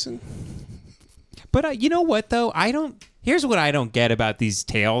 half amazing. But you know what though? Here's what I don't get about these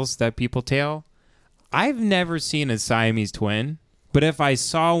tales that people tell. I've never seen a Siamese twin, but if I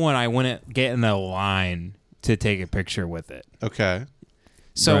saw one, I wouldn't get in a line to take a picture with it. Okay.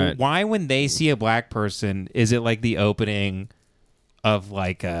 So Right. why, when they see a black person, is it like the opening of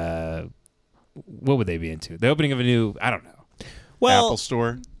like what would they be into? The opening of a new, I don't know. Well, Apple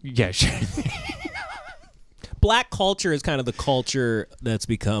Store. Yeah, sure. black culture is kind of the culture that's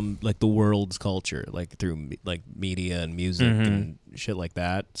become like the world's culture, like through like media and music and shit like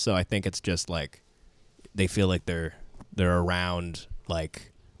that. So I think it's just like they feel like they're around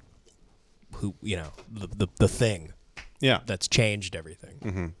like who the thing Yeah. that's changed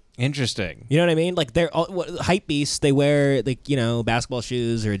everything. Interesting. You know what I mean? Like they're all hype beasts. They wear like basketball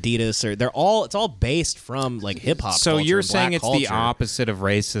shoes or Adidas or it's all based from like hip hop. So culture you're and saying black it's culture. the opposite of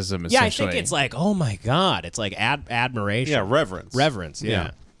racism, essentially. Yeah, I think it's like, oh my god, it's like admiration. Yeah, reverence. Reverence.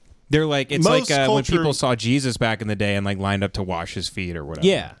 Yeah. They're like, it's Most like when culture- people saw Jesus back in the day and like lined up to wash his feet or whatever.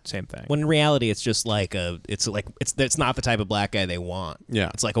 Yeah. Same thing. When in reality, it's just like it's not the type of black guy they want. Yeah.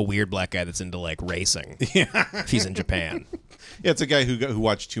 It's like a weird black guy that's into like racing. Yeah. If he's in Japan. Yeah, it's a guy who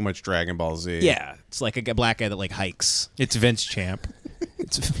watched too much Dragon Ball Z. Yeah. It's like a black guy that like hikes. It's Vince Champ.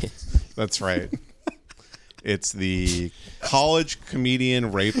 That's right. It's the college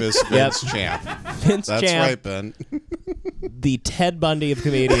comedian rapist Vince Champ. Vince That's Champ, right, Ben. the Ted Bundy of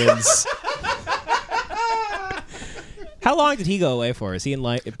comedians. How long did he go away for? Is he in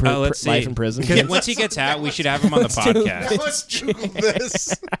life Let's life see. in prison? Because once he gets out, we should have him on the podcast. Let's do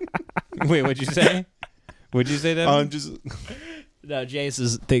this. Wait, what'd you say? What'd you say, Devin? I'm just. No, Jace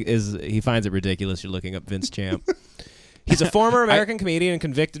is he finds it ridiculous. You're looking up Vince Champ. He's a former American comedian and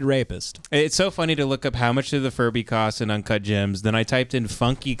convicted rapist. It's so funny to look up how much did the Furby cost in Uncut Gems. Then I typed in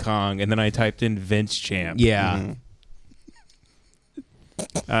Funky Kong, and then I typed in Vince Champ. Yeah.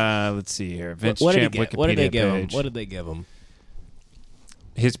 Let's see here. Vince What did he Champ get? Wikipedia What did they give him? page. What did they give him?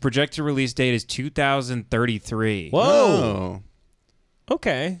 His projected release date is 2033. Whoa. Oh.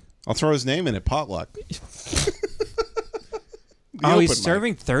 Okay. I'll throw his name in at potluck. Oh, he's open mic.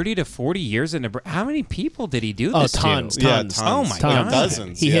 serving 30 to 40 years in Nebraska. How many people did he do Oh, this tons, to? Yeah, tons. Oh my Tons. god.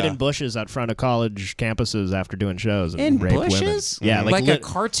 Dozens. He hid yeah. in bushes out front of college campuses after doing shows and In raped bushes? women. Yeah, Like a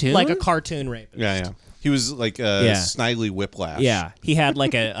cartoon? like a cartoon rapist. Yeah. He was like a Yeah. Snidely Whiplash. Yeah, he had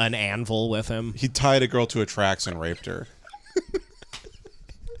like an anvil with him. He tied a girl to a tracks and raped her.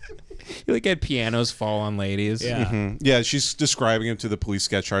 He like had pianos fall on ladies. Yeah. Yeah, she's describing him to the police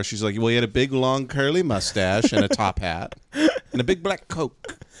sketch artist. She's like, well, he had a big, long, curly mustache and a top hat and a big black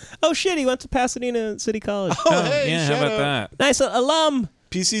Coke. Oh shit, he went to Pasadena City College. Oh, hey, yeah, how shout about out. Nice alum.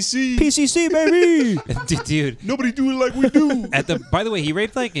 PCC. PCC baby. that? Dude. Nobody do it like we do. By the way, he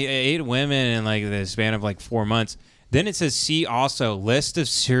raped like 8 women in like the span of like 4 months. Then it says, see also list of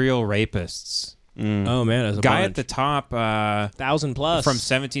serial rapists. Oh man, there's a Guy bunch. at the top 1,000 plus from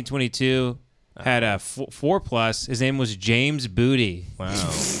 1722 had a 4 plus. His name was James Booty.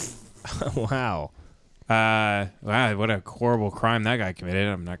 Wow. Wow. Wow, what a horrible crime that guy committed.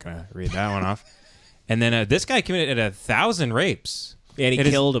 I'm not going to read that one off. And then this guy committed 1,000 rapes. And he It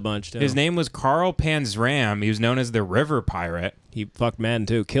is- killed a bunch too. His name was Carl Panzram. He was known as the River Pirate. He fucked men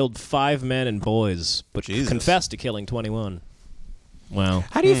too. Killed 5 men and boys, but Jesus. confessed to killing 21. Wow.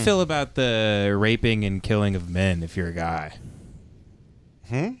 How do you feel about the raping and killing of men if you're a guy?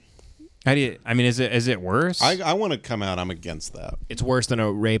 How do you? I mean, is it worse? I want to come out. I'm against that. It's worse than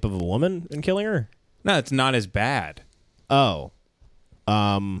a rape of a woman and killing her. No, it's not as bad. Oh.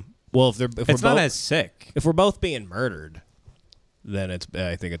 Well, if It's not as sick. if we're both being murdered, then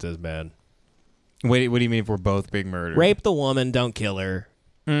I think it's as bad. Wait, what do you mean if we're both being murdered? Rape the woman, don't kill her.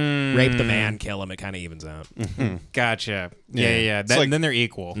 Rape the man, kill him. It kind of evens out. Gotcha. Yeah. Yeah. It's That, like- and then they're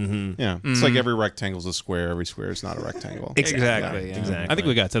equal. Yeah. It's like every rectangle's a square. Every square is not a rectangle. Exactly. Yeah, Yeah. exactly. I think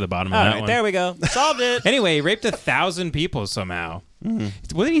we got to the bottom of All that right, one. there we go. Solved it. Anyway, he raped 1,000 people somehow.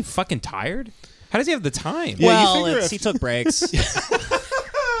 Wasn't he fucking tired? How does he have the time? Yeah, you Well, figure if- he took breaks.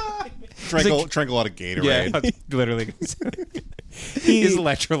 Drank a lot of Gatorade. literally. He- His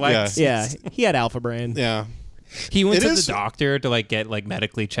electrolytes. yeah, he had alpha brain. Yeah. He went It to is- the doctor to like get like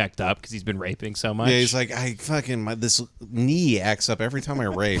medically checked up because he's been raping so much. Yeah, he's like, I fucking, this knee acts up every time I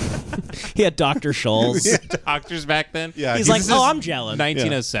rape. He had Dr. Scholl's. doctors back then. Yeah, He's he- like, This oh, is I'm jealous.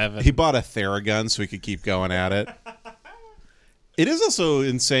 1907. He bought a Theragun so he could keep going at it. It is also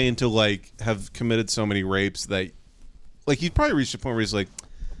insane to like have committed so many rapes that like he'd probably reached a point where he's like,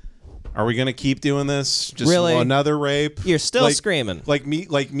 are we gonna keep doing this? Just Really? another rape? You're still Like- screaming. Like me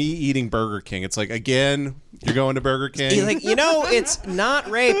eating Burger King. It's like, again, you're going to Burger King. He's like, it's not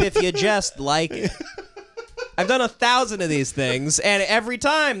rape if you just like it. I've done 1,000 of these things, and every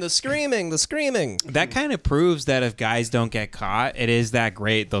time the screaming. That kind of proves that if guys don't get caught, it is that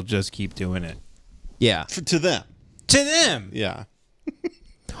great. They'll just keep doing it. Yeah. To them. To them. Yeah.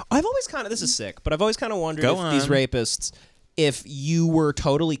 I've always kind of, this is sick, but I've always kind of wondered Go if these on. rapists, if you were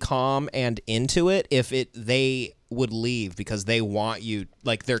totally calm and into it, if they would leave because they want you,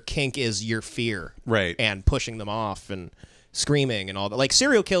 like their kink is your fear. Right. And pushing them off and screaming and all that. Like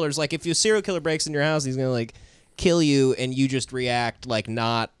serial killers, like if a serial killer breaks in your house, he's going to like kill you and you just react like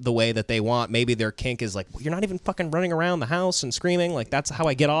not the way that they want. Maybe their kink is like, well, you're not even fucking running around the house and screaming. Like that's how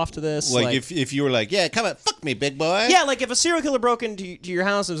I get off to this. Like if you were like, yeah, come on, fuck me, big boy. Yeah, like if a serial killer broke into your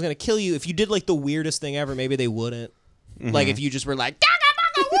house and was going to kill you, if you did like the weirdest thing ever, maybe they wouldn't. Like if you just were like,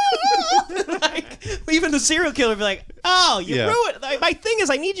 "Daga, baga, woo!" Like, even the serial killer would be like, oh, you Yeah. ruined. My thing is,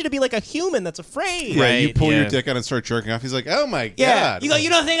 I need you to be like a human that's afraid. Yeah, you Right, pull your yeah. dick out and start jerking off. He's like, oh my Yeah. God. You go, you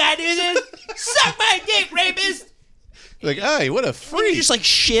don't think I do this? Suck my dick, rapist. Like, hey, what a You freak. just like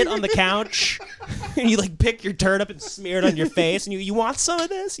shit on the couch. And you like pick your turd up and smear it on your face. And you want some of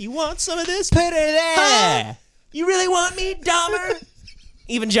this? You want some of this? Put it there. Huh? You really want me, Dahmer?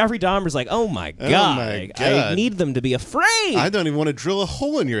 Even Jeffrey Dahmer's like, oh my God. my Like, God. I need them to be afraid. I don't even want to drill a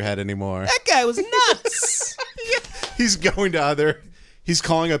hole in your head anymore. That guy was nuts. He's going to he's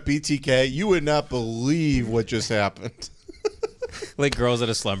calling up BTK. You would not believe what just happened. Like girls at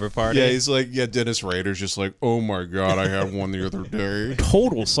a slumber party. Yeah, he's like, yeah, Dennis Rader's just like, oh my God, I had one the other day.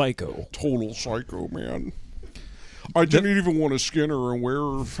 Total psycho. Total psycho, man. I didn't even want to skin her and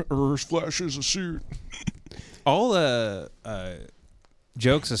wear her flesh as a suit. All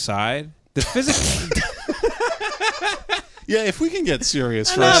jokes aside, the physical Yeah, if we can get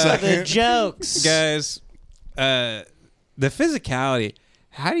serious for a Enough of second. the jokes. guys, the physicality.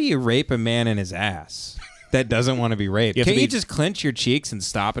 How do you rape a man in his ass that doesn't want to be raped? You have to Can't you be- just clench your cheeks and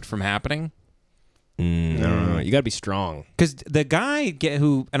stop it from happening? No. You got to be strong. Because the guy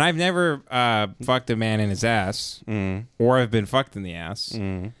who, and I've never fucked a man in his ass, or I've been fucked in the ass,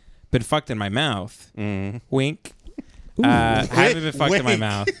 been fucked in my mouth. Wink. I haven't been fucked in my Wink.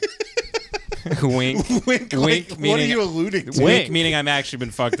 mouth. Wink. Wink, Wink, what meaning- are you alluding to? Wink, meaning I'm actually been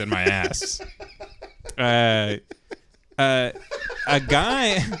fucked in my ass. A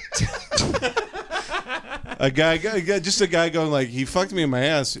guy. A guy, just a guy going like, he fucked me in my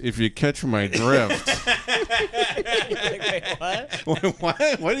ass. If you catch my drift. Wait,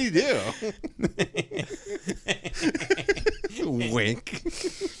 what? What did he do? Wink.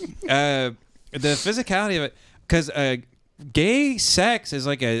 The physicality of it, because gay sex is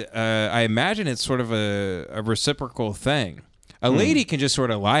like I imagine it's sort of a reciprocal thing. A lady can just sort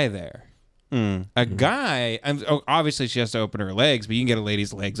of lie there. A guy, obviously she has to open her legs, but you can get a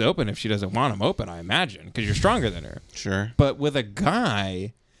lady's legs open if she doesn't want them open, I imagine, because you're stronger than her. Sure. But with a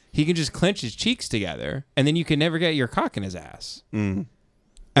guy, he can just clench his cheeks together, and then you can never get your cock in his ass. Am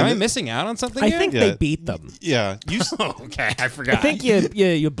I missing out on something I here? think Yeah. they beat them. Yeah. You. Okay, I forgot. I think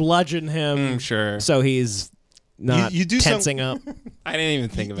you bludgeon him sure. so he's not You do tensing up. I didn't even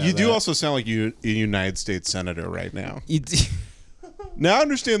think about You that. do also sound like a United States senator right now. You d- Now I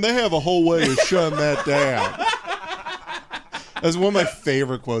understand they have a whole way of shutting that down. That's one of my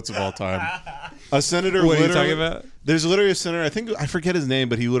favorite quotes of all time. A senator. What are you literally- talking about? There's literally a senator. I forget his name,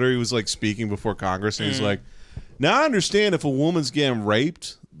 but he literally was like speaking before Congress, and he's like, "Now I understand if a woman's getting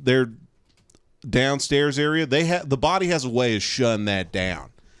raped, their downstairs area, the body has a way of shutting that down."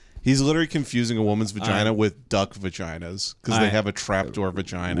 He's literally confusing a woman's vagina with duck vaginas because they have a trapdoor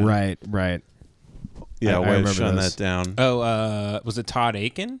vagina. right. Yeah, I way of remember shutting this. that down. Oh, was it Todd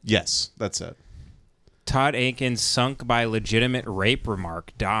Aiken? Yes, that's it. Todd Aiken, sunk by legitimate rape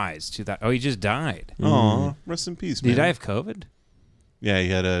remark, dies. He just died. Aw, rest in peace, Did man. he die of COVID? Yeah,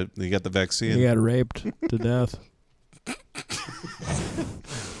 he got the vaccine. He got raped to death.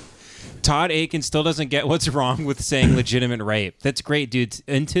 Todd Aiken still doesn't get what's wrong with saying legitimate rape. That's great, dude.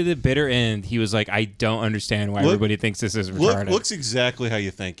 Into the bitter end, he was like, I don't understand why everybody thinks this is retarded. Looks exactly how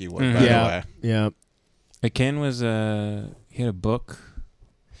you think he would, by the way. Yeah. Aiken was, he had a book.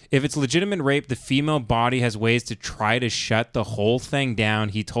 If it's legitimate rape, the female body has ways to try to shut the whole thing down,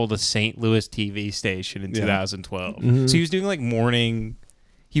 he told a St. Louis TV station in 2012. So he was doing like morning...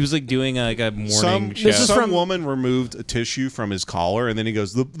 He was like doing a morning show. Some woman removed a tissue from his collar, and then he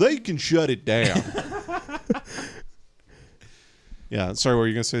goes, "They can shut it down." Yeah, sorry, what were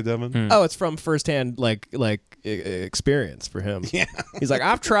you gonna say, Devin? Oh, it's from firsthand experience for him. Yeah. He's like,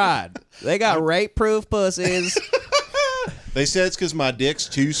 I've tried. They got rape-proof pussies. They said it's because my dick's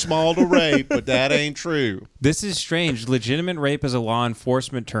too small to rape, but that ain't true. This is strange. Legitimate rape is a law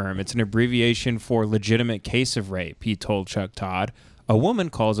enforcement term. It's an abbreviation for legitimate case of rape, he told Chuck Todd. A woman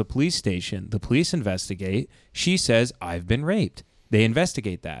calls a police station. The police investigate. She says, I've been raped. They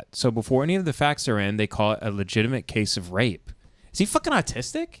investigate that. So before any of the facts are in, they call it a legitimate case of rape. Is he fucking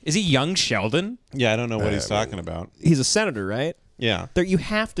autistic? Is he young Sheldon? Yeah, I don't know what he's talking about. He's a senator, right? Yeah, You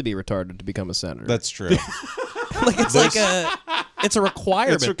have to be retarded to become a senator. that's true. It's a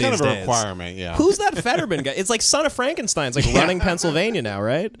requirement. It's kind these of a days. requirement, yeah. Who's that Fetterman guy? It's like Son of Frankenstein's like running Pennsylvania now,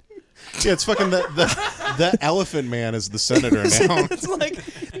 right? Yeah, it's fucking the elephant man is the senator now. It's like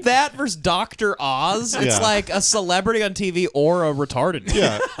that versus Dr. Oz. It's Yeah. like a celebrity on TV or a retarded guy.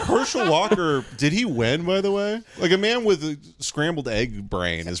 Yeah, Herschel Walker, did he win, by the way? Like, a man with a scrambled egg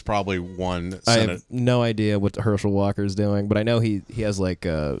brain is probably one I Senate. have no idea what Herschel Walker's doing, but I know he has like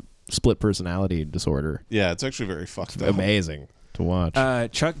a split personality disorder. Yeah, it's actually very fucked up. Amazing to watch.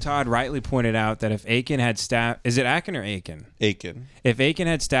 Chuck Todd rightly pointed out that if Aiken had staff... Is it Aiken or Aiken? Aiken. If Aiken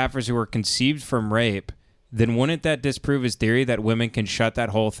had staffers who were conceived from rape, then wouldn't that disprove his theory that women can shut that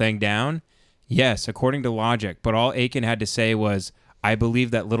whole thing down? Yes, according to logic. But all Aiken had to say was, I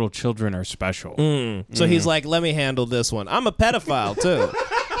believe that little children are special. So he's like, let me handle this one. I'm a pedophile, too.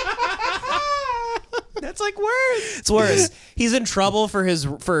 That's like worse. It's worse. He's in trouble for his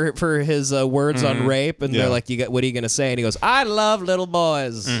words on rape, and Yeah. they're like, what are you going to say? And he goes, I love little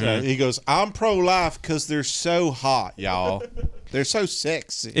boys. He goes, I'm pro-life because they're so hot, y'all. They're so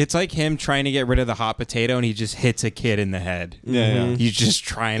sexy. It's like him trying to get rid of the hot potato, and he just hits a kid in the head. Yeah. He's just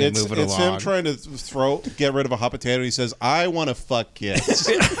trying to move it it's along. him trying to get rid of a hot potato. And he says, I want to fuck kids.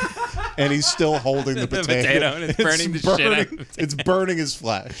 and he's still holding the The potato. potato, and it's burning the shit out of the It's burning his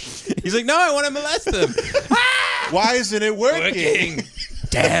flesh. He's like, no, I want to molest them. Why isn't it working?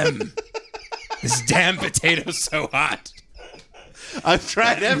 Damn. This damn potato's so hot. I've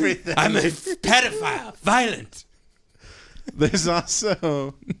tried everything. I'm a pedophile. Violent. There's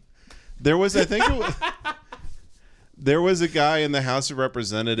also there was I think it was, there was a guy in the House of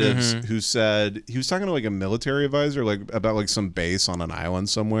Representatives who said he was talking to like a military advisor like about like some base on an island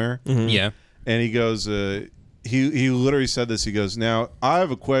somewhere. Yeah. And he goes he literally said this. He goes, "Now, I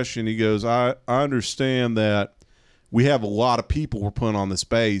have a question." He goes, I understand that we have a lot of people we're putting on this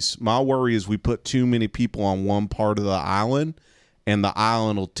base. My worry is we put too many people on one part of the island and the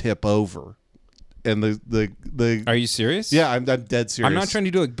island will tip over." And the Are you serious? yeah, I'm dead serious. I'm not trying to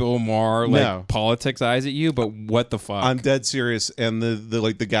do like Bill Maher, like No. politics eyes at you, but what the fuck? I'm dead serious. And the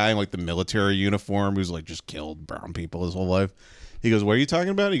like the guy in like the military uniform who's like just killed brown people his whole life. He goes, "What are you talking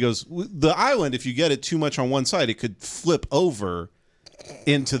about?" He goes, "The island, if you get it too much on one side, it could flip over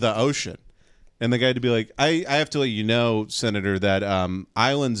into the ocean." And the guy to be like, I have to let you know, Senator, that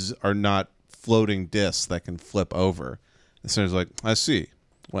islands are not floating discs that can flip over. The senator's like, "I see.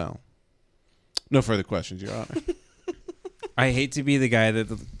 Well, no further questions, Your Honor." I hate to be the guy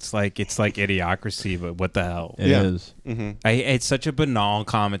that it's like Idiocracy, but what the hell? It Yeah. is. It's such a banal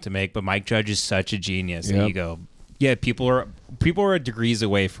comment to make, but Mike Judge is such a genius. And Yep. you go, yeah, people are degrees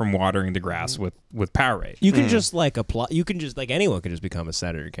away from watering the grass with Powerade. You can just like apply. You can just like anyone can just become a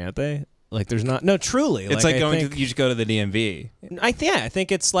senator, can't they? Like there's not no truly. It's like going to you just go to the DMV. I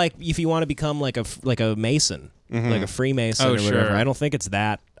think it's like if you want to become like a Mason, like a Freemason Oh, or whatever. sure. I don't think it's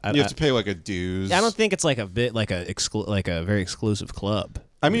that. You have to pay like a dues. I don't think it's like a bit like a very exclusive club.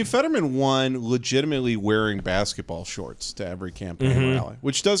 I mean, Fetterman won legitimately wearing basketball shorts to every campaign rally,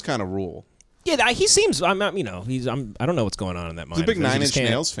 which does kind of rule. Yeah, he seems. I'm not. I don't know what's going on in that mind. He's a big of his. He Nine just Inch can't-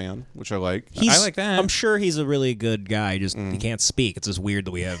 Nails fan, which I like. He's- I like that. I'm sure he's a really good guy. Just he can't speak. It's just weird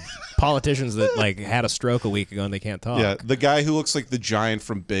that we have politicians that like had a stroke a week ago and they can't talk. Yeah, the guy who looks like the giant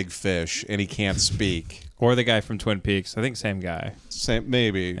from Big Fish and he can't speak. Or the guy from Twin Peaks. I think same guy. Same,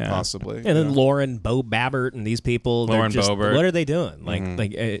 maybe, possibly. And then Lauren Bo Babbert and these people. they're Lauren just, Boebert. What are they doing?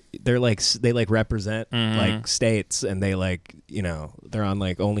 Like they're like they like represent like states and they like they're on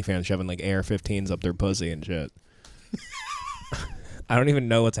like OnlyFans shoving like AR-15s up their pussy and shit. I don't even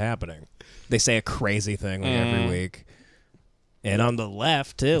know what's happening. They say a crazy thing like every week, and on the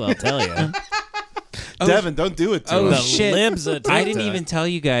left too. I'll tell you. Devin, don't do it to Oh, him. The shit. libs of I didn't TikTok. even tell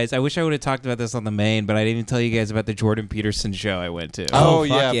you guys. I wish I would have talked about this on the main, but I didn't even tell you guys about the Jordan Peterson show I went to. Oh, fuck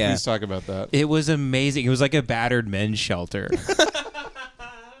yeah, yeah. please talk about that. It was amazing. It was like a battered men's shelter.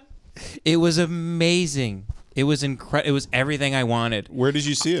 It was amazing. It was incredible. It was everything I wanted. Where did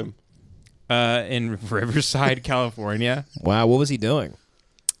you see him? In Riverside, California. Wow, what was he doing?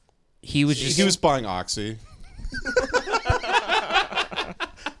 He was just He was buying Oxy.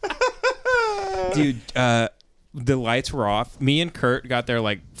 dude, the lights were off. Me and Kurt got there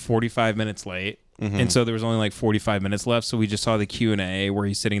like 45 minutes late. And so there was only like 45 minutes left. So we just saw the Q&A where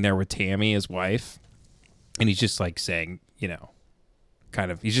he's sitting there with Tammy, his wife. And he's just like saying,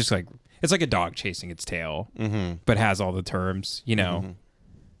 kind of, he's just like, it's like a dog chasing its tail, but has all the terms,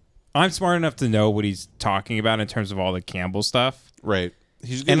 I'm smart enough to know what he's talking about in terms of all the Campbell stuff. Right.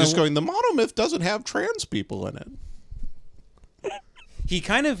 He's And just going, the monomyth doesn't have trans people in it. He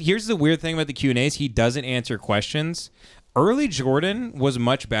kind of, here's the weird thing about the Q&As, he doesn't answer questions. Early Jordan was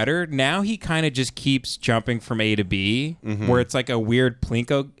much better. Now he kind of just keeps jumping from A to B, where it's like a weird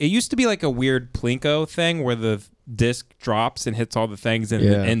Plinko. It used to be like a weird Plinko thing where the disc drops and hits all the things and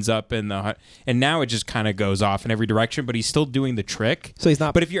it ends up in the... And now it just kind of goes off in every direction, but he's still doing the trick. So he's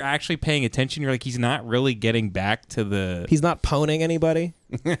not. But if you're actually paying attention, you're like, he's not really getting back to the... He's not poning anybody.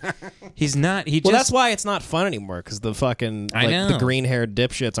 He's not. He Well, just... that's why it's not fun anymore because the fucking I know. the green-haired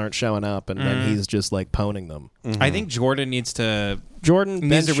dipshits aren't showing up, and then he's just like poning them. I think Jordan needs to Jordan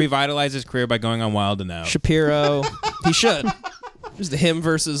revitalize his career by going on Wild and Out. Shapiro, he should. Just him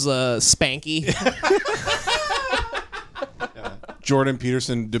versus Spanky. Jordan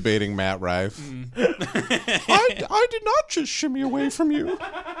Peterson debating Matt Rife. I did not just shimmy away from you.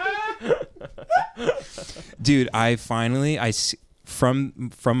 Dude,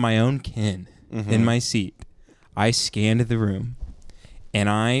 from my own kin in my seat, I scanned the room, and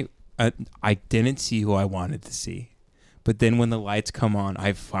I didn't see who I wanted to see, but then when the lights come on,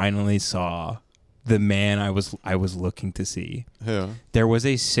 I finally saw the man I was looking to see. Yeah. There was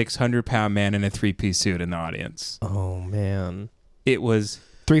a 600-pound man in a 3-piece suit in the audience. Oh man, It was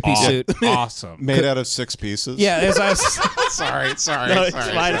 3-piece suit. awesome. Made out of 6 pieces. Yeah, as I was. Sorry. No, it's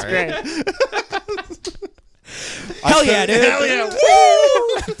fine. It's great. Hell yeah, dude. Hell yeah.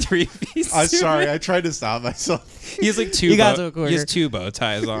 Three-piece I'm suit. sorry. I tried to stop myself. He has like You got to a he has quarter. 2 bow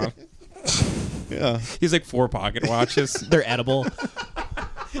ties on. Yeah. He has like 4 pocket watches. They're edible.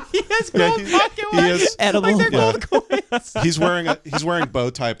 He has Yeah, gold he- pocket he watches. is- Edible. Like they're gold coins. He's wearing bow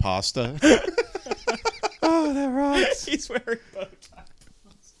tie pasta. Oh, that rocks. He's wearing bow tie.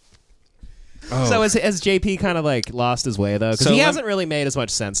 Oh. So has JP kind of like lost his way though? Because So he let- hasn't really made as much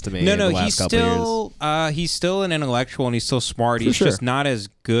sense to me. No, in no, the last he's couple years. he's still an intellectual and he's still smart. For He's sure. just not as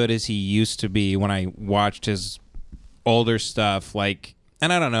good as he used to be when I watched his older stuff. Like,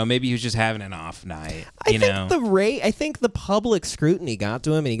 and I don't know, maybe he was just having an off night. I think the public scrutiny got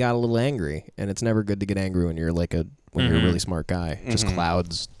to him, and he got a little angry. And it's never good to get angry when you're you're a really smart guy. It just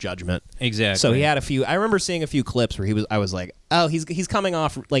clouds judgment. Exactly. So he had a few. I remember seeing a few clips where I was like, oh, he's coming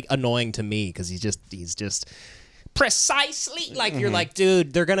off like annoying to me because he's just precisely like you're like,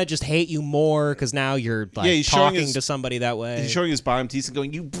 dude, they're gonna just hate you more because now you're like Yeah, he's showing talking his- to somebody that way. He's showing his bottom teeth and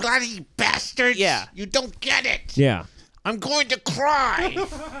going, "You bloody bastards! Yeah. You don't get it. yeah. I'm going to cry."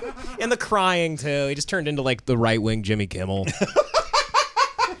 And the crying too. He just turned into like the right wing Jimmy Kimmel.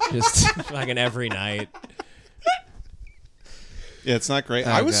 Just fucking every night. Yeah, it's not great.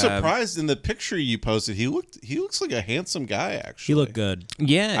 Oh, I was God. surprised in the picture you posted. He looks like a handsome guy. Actually, He looked good.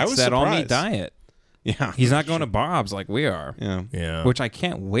 Yeah, I it's was that all meat surprised. diet. Yeah, He's not going to Bob's like we are. Yeah. Yeah. Which I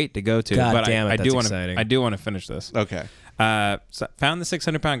can't wait to go to. God but damn it, I that's do want exciting. to. I do want to finish this. Okay. So found the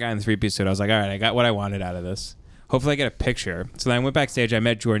 600-pound guy in the 3-piece suit. I was like, all right, I got what I wanted out of this. Hopefully, I get a picture. So then I went backstage. I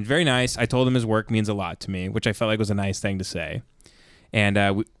met Jordan. Very nice. I told him his work means a lot to me, which I felt like was a nice thing to say.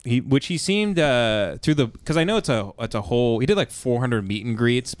 And he seemed through the because I know it's a whole. He did like 400 meet and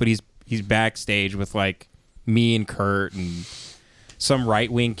greets, but he's backstage with like me and Kurt and some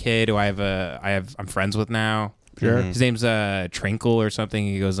right wing kid who I'm friends with now. Sure. His name's Trinkle or something.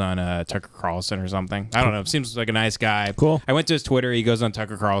 He goes on Tucker Carlson or something. I don't know. Seems like a nice guy. Cool. I went to his Twitter. He goes on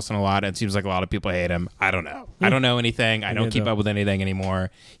Tucker Carlson a lot. And it seems like a lot of people hate him. I don't know. I don't know anything. I don't keep up with anything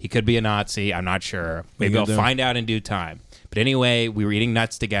anymore. He could be a Nazi. I'm not sure. Maybe I'll find out in due time. But anyway, we were eating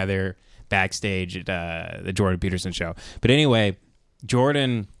nuts together backstage at the Jordan Peterson show. But anyway,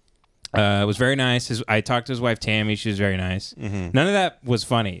 Jordan was very nice. I talked to his wife, Tammy. She was very nice. None of that was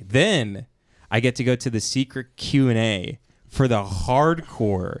funny. Then I get to go to the secret Q&A for the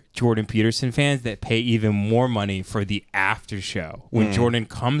hardcore Jordan Peterson fans that pay even more money for the after show when Jordan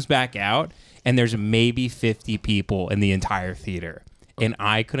comes back out and there's maybe 50 people in the entire theater. And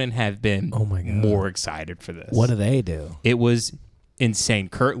I couldn't have been more excited for this. What do they do? It was insane.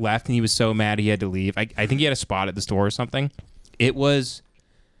 Kurt left and he was so mad he had to leave. I think he had a spot at the store or something. It was,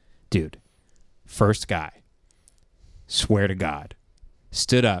 dude, first guy, swear to God,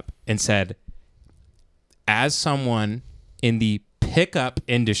 stood up and said, as someone in the pickup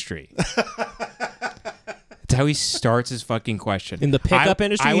industry, that's how he starts his fucking question. In the pickup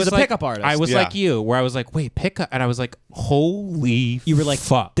industry? He's a pickup artist. I was Yeah. like you, where I was like, wait, pickup? And I was like, holy You were like,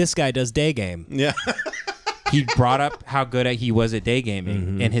 fuck. this guy does day game. Yeah. He brought up how good he was at day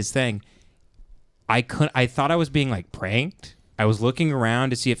gaming and his thing. I thought I was being like pranked. I was looking around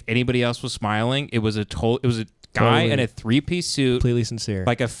to see if anybody else was smiling. It was a guy Totally. in a 3-piece suit, Completely sincere.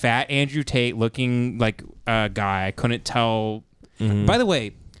 like a fat Andrew Tate looking like a guy. I couldn't tell. By the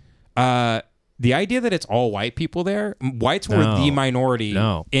way, the idea that it's all white people there, whites were No. the minority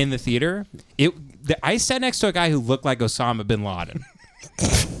No. in the theater. I sat next to a guy who looked like Osama bin Laden.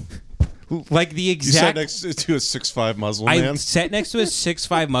 Like the You sat exact. next to a 6'5" Muslim I man. sat next to a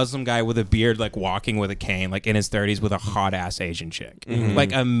 6'5" Muslim guy with a beard, like walking with a cane, like in his 30s, with a hot ass Asian chick.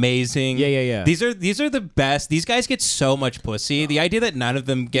 Like amazing. Yeah. These are the best. These guys get so much pussy. The idea that none of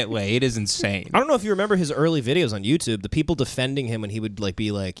them get laid is insane. I don't know if you remember his early videos on YouTube. The people defending him when he would like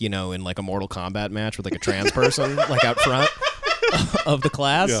be like, in like a Mortal Kombat match with like a trans person like out front of the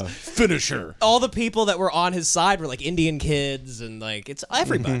class. Yeah. Finisher. All the people that were on his side were like Indian kids and like it's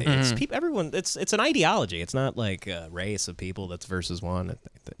everybody. It's everyone. It's an ideology. It's not like a race of people that's versus one.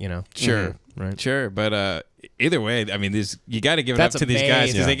 Sure, Right. sure, but either way, I mean, you got to give it That's up to these guys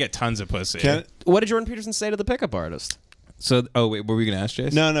amazing. because they get tons of pussy. What did Jordan Peterson say to the pickup artist? So, wait, were we gonna ask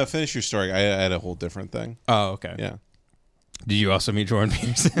Jace? No, finish your story. I had a whole different thing. Oh, okay. Yeah. Did you also meet Jordan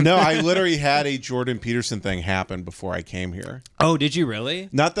Peterson? No, I literally had a Jordan Peterson thing happen before I came here. Oh, did you really?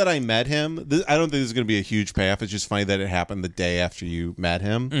 Not that I met him. I don't think this is going to be a huge payoff. It's just funny that it happened the day after you met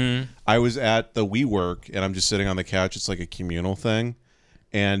him. I was at the WeWork, and I'm just sitting on the couch. It's like a communal thing.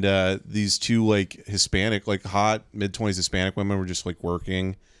 And these two, like, Hispanic, like, hot, mid-20s Hispanic women were just, like, working.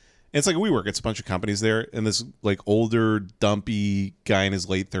 And it's like a WeWork. It's a bunch of companies there. And this, like, older, dumpy guy in his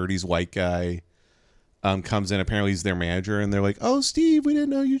late 30s, white guy, comes in. Apparently he's their manager. And they're like, oh, Steve, we didn't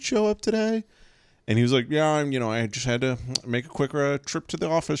know you'd show up today. And he was like, yeah, I just had to make a quick trip to the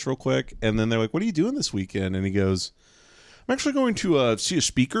office real quick. And then they're like, what are you doing this weekend? And he goes, I'm actually going to see a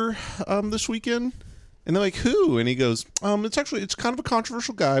speaker this weekend. And they're like, who? And he goes, it's kind of a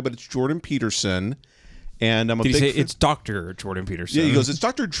controversial guy, but it's Jordan Peterson. And I'm a Did big he say it's Dr. Jordan Peterson? Yeah, he goes, it's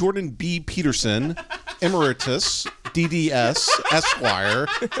Dr. Jordan B. Peterson, Emeritus, DDS, Esquire.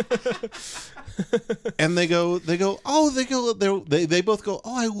 And they both go,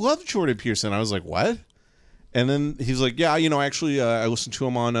 oh, I love Jordan Peterson. I was like, what? And then he's like, yeah, actually, I listen to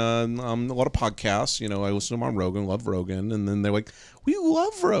him on a lot of podcasts. I listen to him on Rogan, love Rogan. And then they're like, we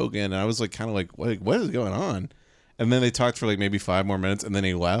love Rogan. And I was like, kind of like, what is going on? And then they talked for like maybe 5 more minutes, and then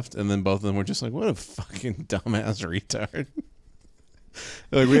he left. And then both of them were just like, what a fucking dumbass retard.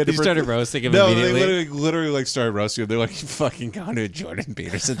 Like we had You started roasting him No, immediately. they literally like started roasting him. They're like, you fucking gone to a Jordan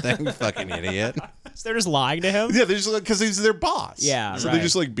Peterson thing, you fucking idiot. So they're just lying to him? Yeah, they're just like, because he's their boss. Yeah, so right. they're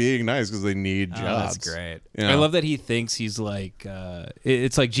just like being nice because they need jobs. That's great. I love that he thinks he's like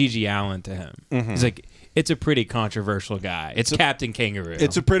it's like Gigi Allen to him. He's like, it's a pretty controversial guy. It's Captain Kangaroo.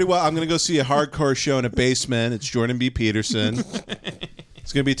 It's a pretty well. I'm going to go see a hardcore show in a basement. It's Jordan B. Peterson.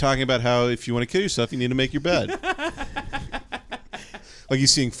 It's going to be talking about how if you want to kill yourself, you need to make your bed. Like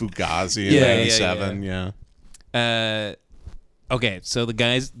he's seeing Fugazi in '97. Yeah. Okay, so the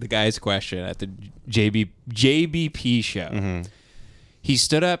guy's question at the JBP show. He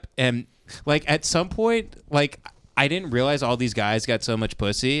stood up and like at some point, like I didn't realize all these guys got so much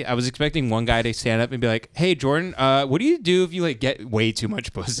pussy. I was expecting one guy to stand up and be like, "Hey, Jordan, what do you do if you like get way too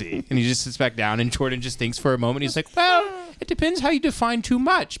much pussy?" And he just sits back down, and Jordan just thinks for a moment. He's like, "Well, it depends how you define too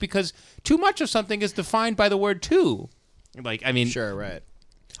much, because too much of something is defined by the word too." Like, I mean, Sure, right.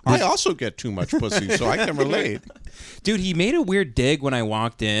 I also get too much pussy, so I can relate. dude, he made a weird dig when I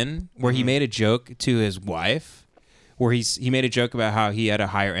walked in, where he made a joke to his wife, where he made a joke about how he had a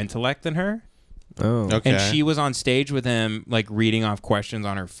higher intellect than her. Oh. Okay. And she was on stage with him, like reading off questions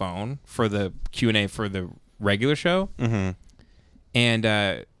on her phone for the Q&A for the regular show.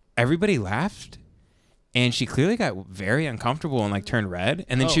 And everybody laughed. And she clearly got very uncomfortable and like turned red.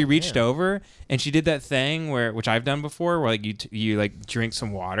 And then she reached over and she did that thing which I've done before, where like you like drink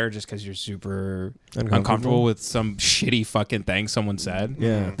some water just because you're super uncomfortable with some shitty fucking thing someone said.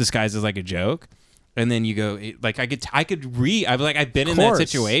 Yeah. Disguised as like a joke. And then you go like I could read. I've been in that course.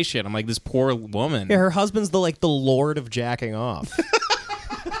 situation. I'm like, this poor woman. Yeah, her husband's the lord of jacking off.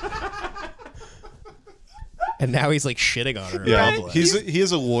 And now he's like shitting on her in Yeah, public. he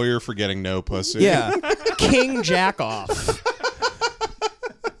is a lawyer for getting no pussy. Yeah. King jack off.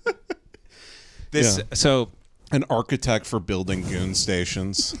 So An architect for building goon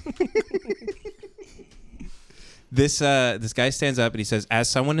stations. this guy stands up and he says, as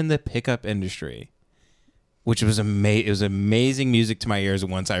someone in the pickup industry, which was it was amazing music to my ears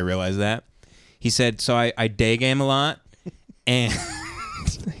once I realized that. He said, so I day game a lot, and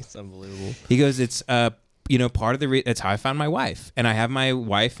It's unbelievable. he goes, it's part of the that's how I found my wife, and I have my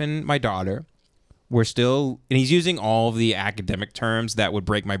wife and my daughter. We're still, and he's using all of the academic terms that would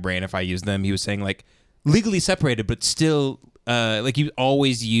break my brain if I used them. He was saying like legally separated, but still like you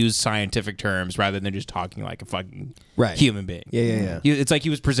always use scientific terms rather than just talking like a fucking human being. Yeah. It's like he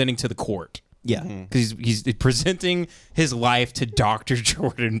was presenting to the court. Yeah. Because he's presenting his life to Dr.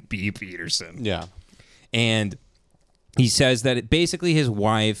 Jordan B. Peterson. Yeah. And he says that basically his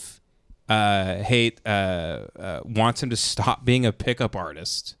wife wants him to stop being a pickup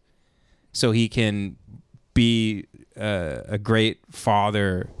artist so he can be a great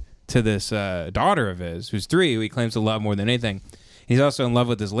father to this daughter of his, who's 3, who he claims to love more than anything. He's also in love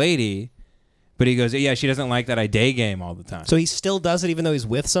with this lady, but he goes, yeah, she doesn't like that I day game all the time. So he still does it even though he's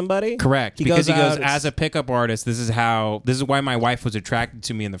with somebody? Correct. He Because goes he goes, out, as a pickup artist, this is why my wife was attracted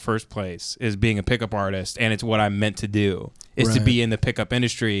to me in the first place, is being a pickup artist, and it's what I'm meant to do, is to Right. be in the pickup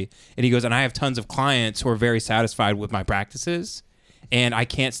industry. And he goes, and I have tons of clients who are very satisfied with my practices, and I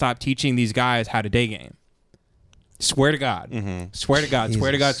can't stop teaching these guys how to day game. Swear to God. Swear to God.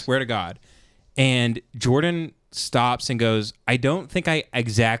 Swear to God. Swear to God. And Jordan stops and goes, I don't think I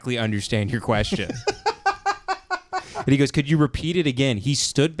exactly understand your question. And he goes, could you repeat it again? He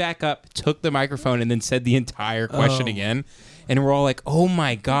stood back up, took the microphone, and then said the entire question again. And we're all like, oh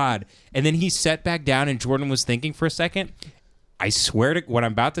my God. And then he sat back down, and Jordan was thinking for a second. I swear to what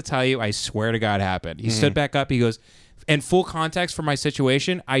I'm about to tell you, I swear to God happened. He stood back up. He goes, and full context for my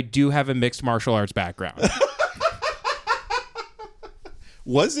situation, I do have a mixed martial arts background.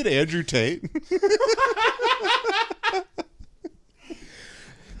 Was it Andrew Tate?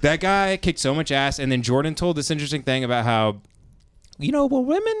 That guy kicked so much ass, and then Jordan told this interesting thing about how, women, what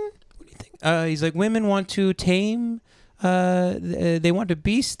do you think? He's like, women want to tame they want a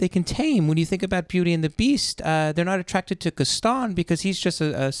beast they can tame. When you think about Beauty and the Beast, they're not attracted to Gaston because he's just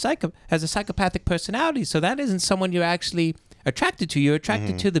a has a psychopathic personality. So that isn't someone you're actually attracted to. You're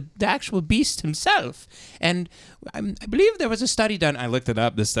attracted to the actual beast himself. And I believe there was a study done. I looked it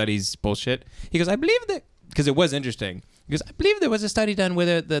up. The study's bullshit. He goes, I believe that, because it was interesting. He goes, I believe there was a study done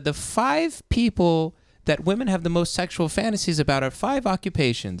where the 5 people that women have the most sexual fantasies about are 5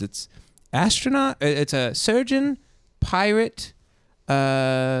 occupations. It's astronaut, it's a surgeon, pirate,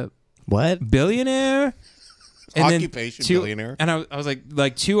 What? billionaire, and Occupation billionaire. And I was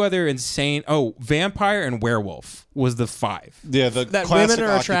like 2 other insane. Oh, vampire and werewolf was the 5. Yeah, the That classic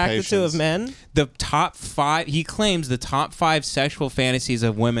women are attracted to of occupations. men? The top 5. He claims the top 5 sexual fantasies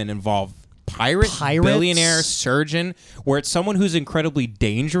of women involve pirate, Pirates? billionaire, surgeon, where it's someone who's incredibly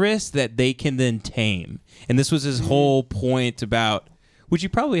dangerous that they can then tame. And this was his whole point about, which he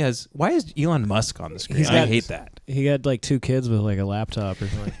probably has. Why is Elon Musk on the screen? I hate that. He had like 2 kids with like a laptop or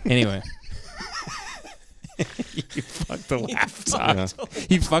something. Anyway. He fucked the laptop.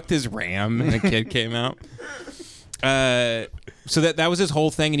 He fucked his RAM and a kid came out. So that was his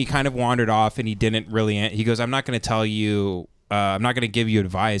whole thing, and he kind of wandered off, and he didn't really. He goes, I'm not going to tell you. I'm not going to give you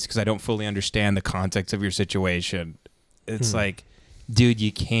advice because I don't fully understand the context of your situation. It's like, dude,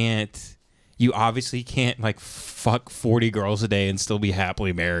 you obviously can't like fuck 40 girls a day and still be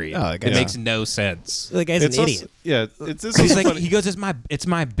happily married. Oh, it makes no sense. The guy's It's an also- idiot. yeah, it's this He's is like, funny. he goes, it's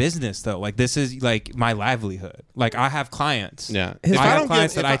my business though. Like this is like my livelihood. Like I have clients. Yeah. I If I have don't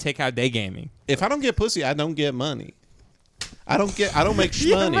clients get- that if I I- take out day gaming. If I don't get pussy, I don't get money. I don't make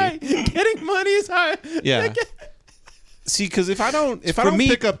shmoney. Getting money is hard. Yeah. See, because if I don't For me-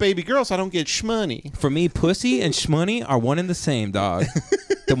 pick up baby girls, I don't get shmoney. For me, pussy and shmoney are one and the same, dog.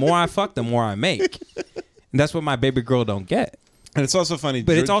 The more I fuck, the more I make. And that's what my baby girl don't get. And it's also funny.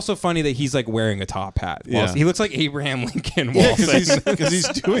 But it's also funny that he's like wearing a top hat. Yeah. He looks like Abraham Lincoln. While because he's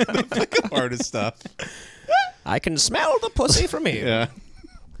doing the pickup artist stuff. I can smell the pussy from here. Yeah.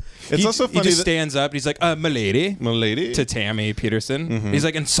 It's also he funny just that stands up. And he's like, my lady. my lady, To Tammy Peterson. He's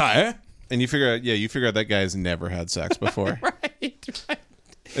like, and sire. and you figure out that guy's never had sex before. Right.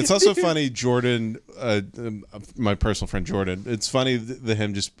 It's also funny, Jordan, my personal friend Jordan. It's funny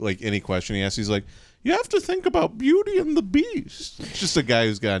him just like any question he asks, he's like, you have to think about Beauty and the Beast. It's just a guy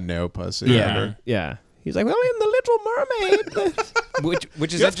who's got no pussy. ever. Yeah. He's like, well, in The Little Mermaid.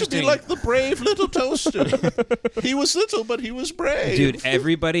 Which is You have to interesting. be like the brave little toaster. He was little, but he was brave. Dude,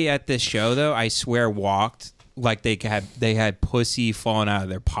 everybody at this show though, I swear, walked like they had pussy falling out of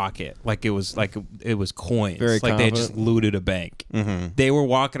their pocket, like it was coins, Very like they had just confident. looted a bank. They were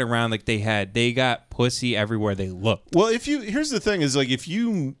walking around like they got pussy everywhere they looked. Well, here's the thing: is like if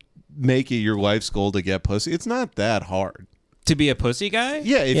you make it your life's goal to get pussy, it's not that hard. To be a pussy guy,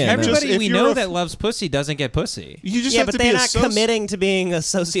 Yeah, if Yeah, you no. just, everybody if we you're know a- that loves pussy doesn't get pussy. you just Yeah, have but to they're be not committing to being a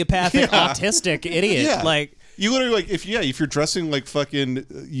sociopathic, autistic idiot. Yeah. Like, You literally like if you're dressing like fucking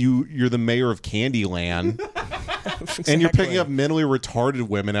you're the mayor of Candyland and you're picking up mentally retarded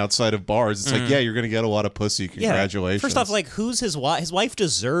women outside of bars. It's like you're gonna get a lot of pussy. Congratulations. First off, like, who's his wife? His wife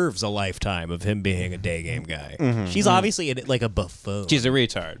deserves a lifetime of him being a day game guy. Mm-hmm. She's obviously like a buffoon. She's a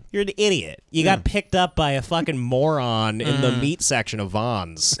retard. You're an idiot. You got picked up by a fucking moron in the meat section of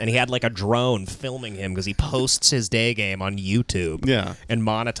Vons, and he had like a drone filming him because he posts his day game on YouTube and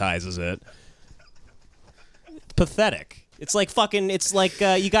monetizes it. Pathetic. It's like fucking. It's like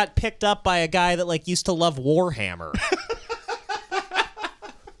you got picked up by a guy that like used to love Warhammer.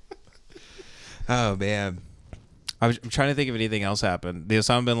 Oh man, I'm trying to think if anything else happened. The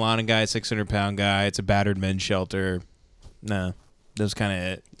Osama bin Laden guy, 600-pound guy. It's a battered men's shelter. No, that was kind of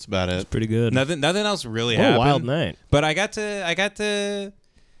it. that's about it. Pretty good. Nothing else really What a happened. wild night. But I got to,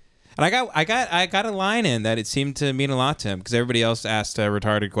 and I got a line in that it seemed to mean a lot to him because everybody else asked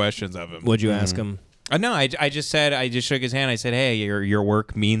retarded questions of him. What'd you ask him? No, I just shook his hand. I said, "Hey, your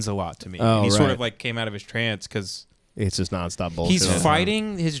work means a lot to me." Oh, and he sort right. of like came out of his trance because It's just nonstop bullshit. he's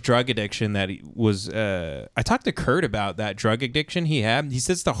fighting his drug addiction that he was. I talked to Kurt about that drug addiction he had. He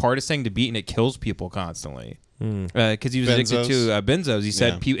says it's the hardest thing to beat and it kills people constantly. Because he was addicted to benzos. He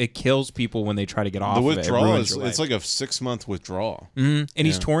said it kills people when they try to get off The of it. It withdrawal ruins is your it's life. like a 6-month withdrawal. And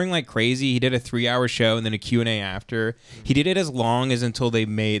he's touring like crazy. He did a 3-hour show and then a Q&A after. He did it as long as until they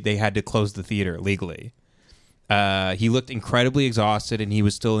had to close the theater legally. He looked incredibly exhausted and he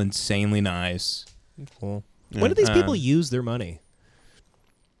was still insanely nice. Cool. When do these people use their money?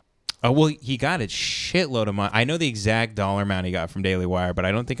 Oh, well, he got a shitload of money. I know the exact dollar amount he got from Daily Wire, but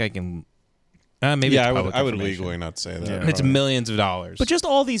I don't think I can. Maybe Yeah, it's I public would information. legally not say that. Yeah. It's millions of dollars. But just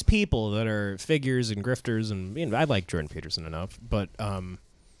all these people that are figures and grifters, and I like Jordan Peterson enough, but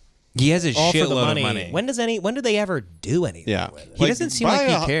He has a all for the shitload money. of money. When do they ever do anything Yeah. with it? He doesn't seem like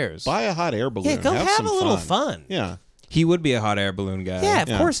he cares. Buy a hot air balloon. Yeah, go have some a little fun. Yeah. He would be a hot air balloon guy. Yeah, of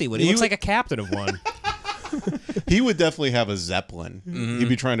course he would. He He looks would- like a captain of one. He would definitely have a Zeppelin. Mm-hmm. He'd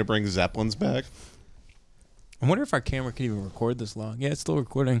be trying to bring Zeppelins back. I wonder if our camera can even record this long. Yeah, it's still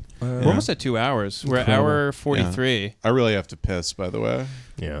recording. We're almost at 2 hours. We're at hour 43. I really have to piss, by the way.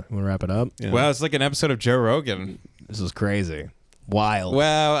 Yeah, we'll wrap it up. Yeah. Wow, it's like an episode of Joe Rogan. This is crazy. Wild.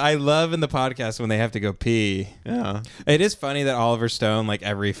 Wow, I love in the podcast when they have to go pee. Yeah. It is funny that Oliver Stone, like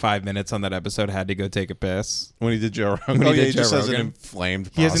every 5 minutes on that episode, had to go take a piss. When he did Joe Rogan. When he Oh, yeah, did he just Joe has an Rogan.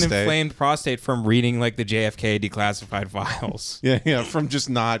 inflamed He has an prostate. inflamed prostate from reading like the JFK declassified files. Yeah, from just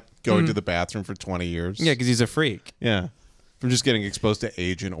not going to the bathroom for 20 years. Yeah, because he's a freak. Yeah. From just getting exposed to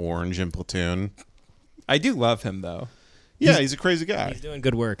Agent Orange in Platoon. I do love him though. Yeah, he's a crazy guy. He's doing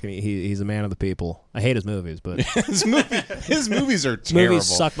good work, and he's a man of the people. I hate his movies, but his movies are terrible. movies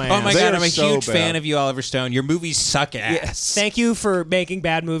suck my Oh ass. my They god, are I'm a so huge bad. fan of you, Oliver Stone. Your movies suck ass. Thank you for making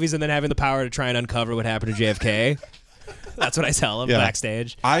bad movies and then having the power to try and uncover what happened to JFK. That's what I tell him Yeah.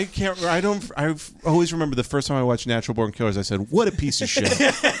 backstage. I always remember the first time I watched Natural Born Killers, I said, what a piece of shit.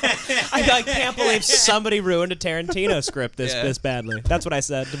 I can't believe somebody ruined a Tarantino script this badly. That's what I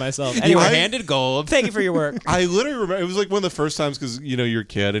said to myself. You Anyway, were handed gold. thank you for your work. I literally remember, it was like one of the first times because, you're a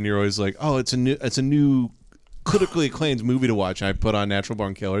kid and you're always like, oh, it's a new critically acclaimed movie to watch. And I put on Natural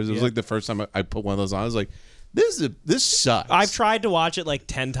Born Killers. It was like the first time I put one of those on. I was like, this sucks. I've tried to watch it like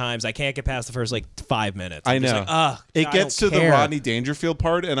 10 times. I can't get past the first 5 minutes. I I'm just know. like, ugh, it I gets to don't the care. Rodney Dangerfield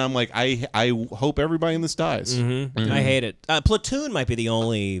part, and I'm like, I hope everybody in this dies. I hate it. Platoon might be the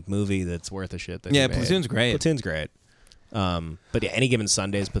only movie that's worth a shit. That Yeah, he made. Platoon's great. Platoon's great. But yeah, Any Given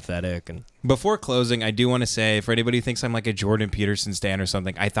Sunday is pathetic. And Before closing, I do want to say, for anybody who thinks I'm like a Jordan Peterson stan or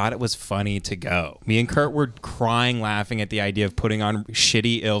something, I thought it was funny to go. Me and Kurt were crying laughing at the idea of putting on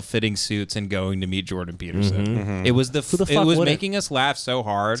shitty, ill-fitting suits and going to meet Jordan Peterson. It was the it fuck was wouldn't? making us laugh so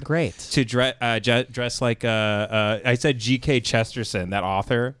hard. It's great. To dress like I said G.K. Chesterton, that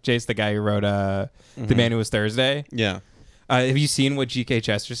author, Jace, the guy who wrote The Man Who Was Thursday. Yeah. Have you seen what G.K.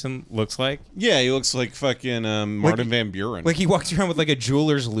 Chesterton looks like? Yeah, he looks like fucking Martin Van Buren. Like he walks around with like a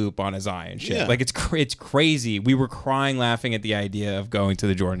jeweler's loop on his eye and shit. Yeah. Like it's crazy. We were crying laughing at the idea of going to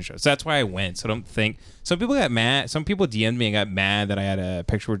the Jordan show. So that's why I went. So I don't think some people got mad. Some people DM'd me and got mad that I had a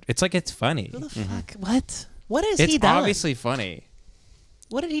picture. It's like it's funny. who the fuck? What? What has It's he done? obviously funny.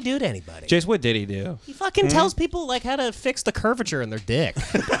 What did he do to anybody? Jace, what did he do? He fucking tells people how to fix the curvature in their dick.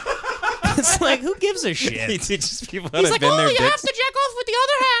 It's like, who gives a shit? He teaches people how He's to like, bend oh, their you dicks. have to jack off with the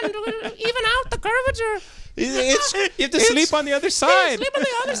other hand to even out the curvature. You have to sleep on the other side. Sleep on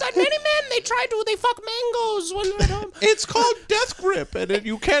the other side. Many men, they fuck mangoes when they're at home. It's called death grip, and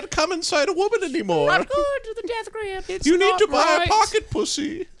you can't come inside a woman anymore. Not good, the death grip. It's You need not to buy right. a pocket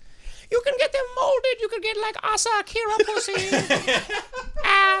pussy. You can get them molded. You can get like Asa Akira pussy,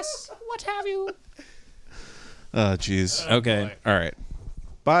 ass, what have you. Oh, jeez. Okay. All right.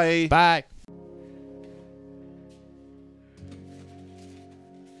 Bye. Bye.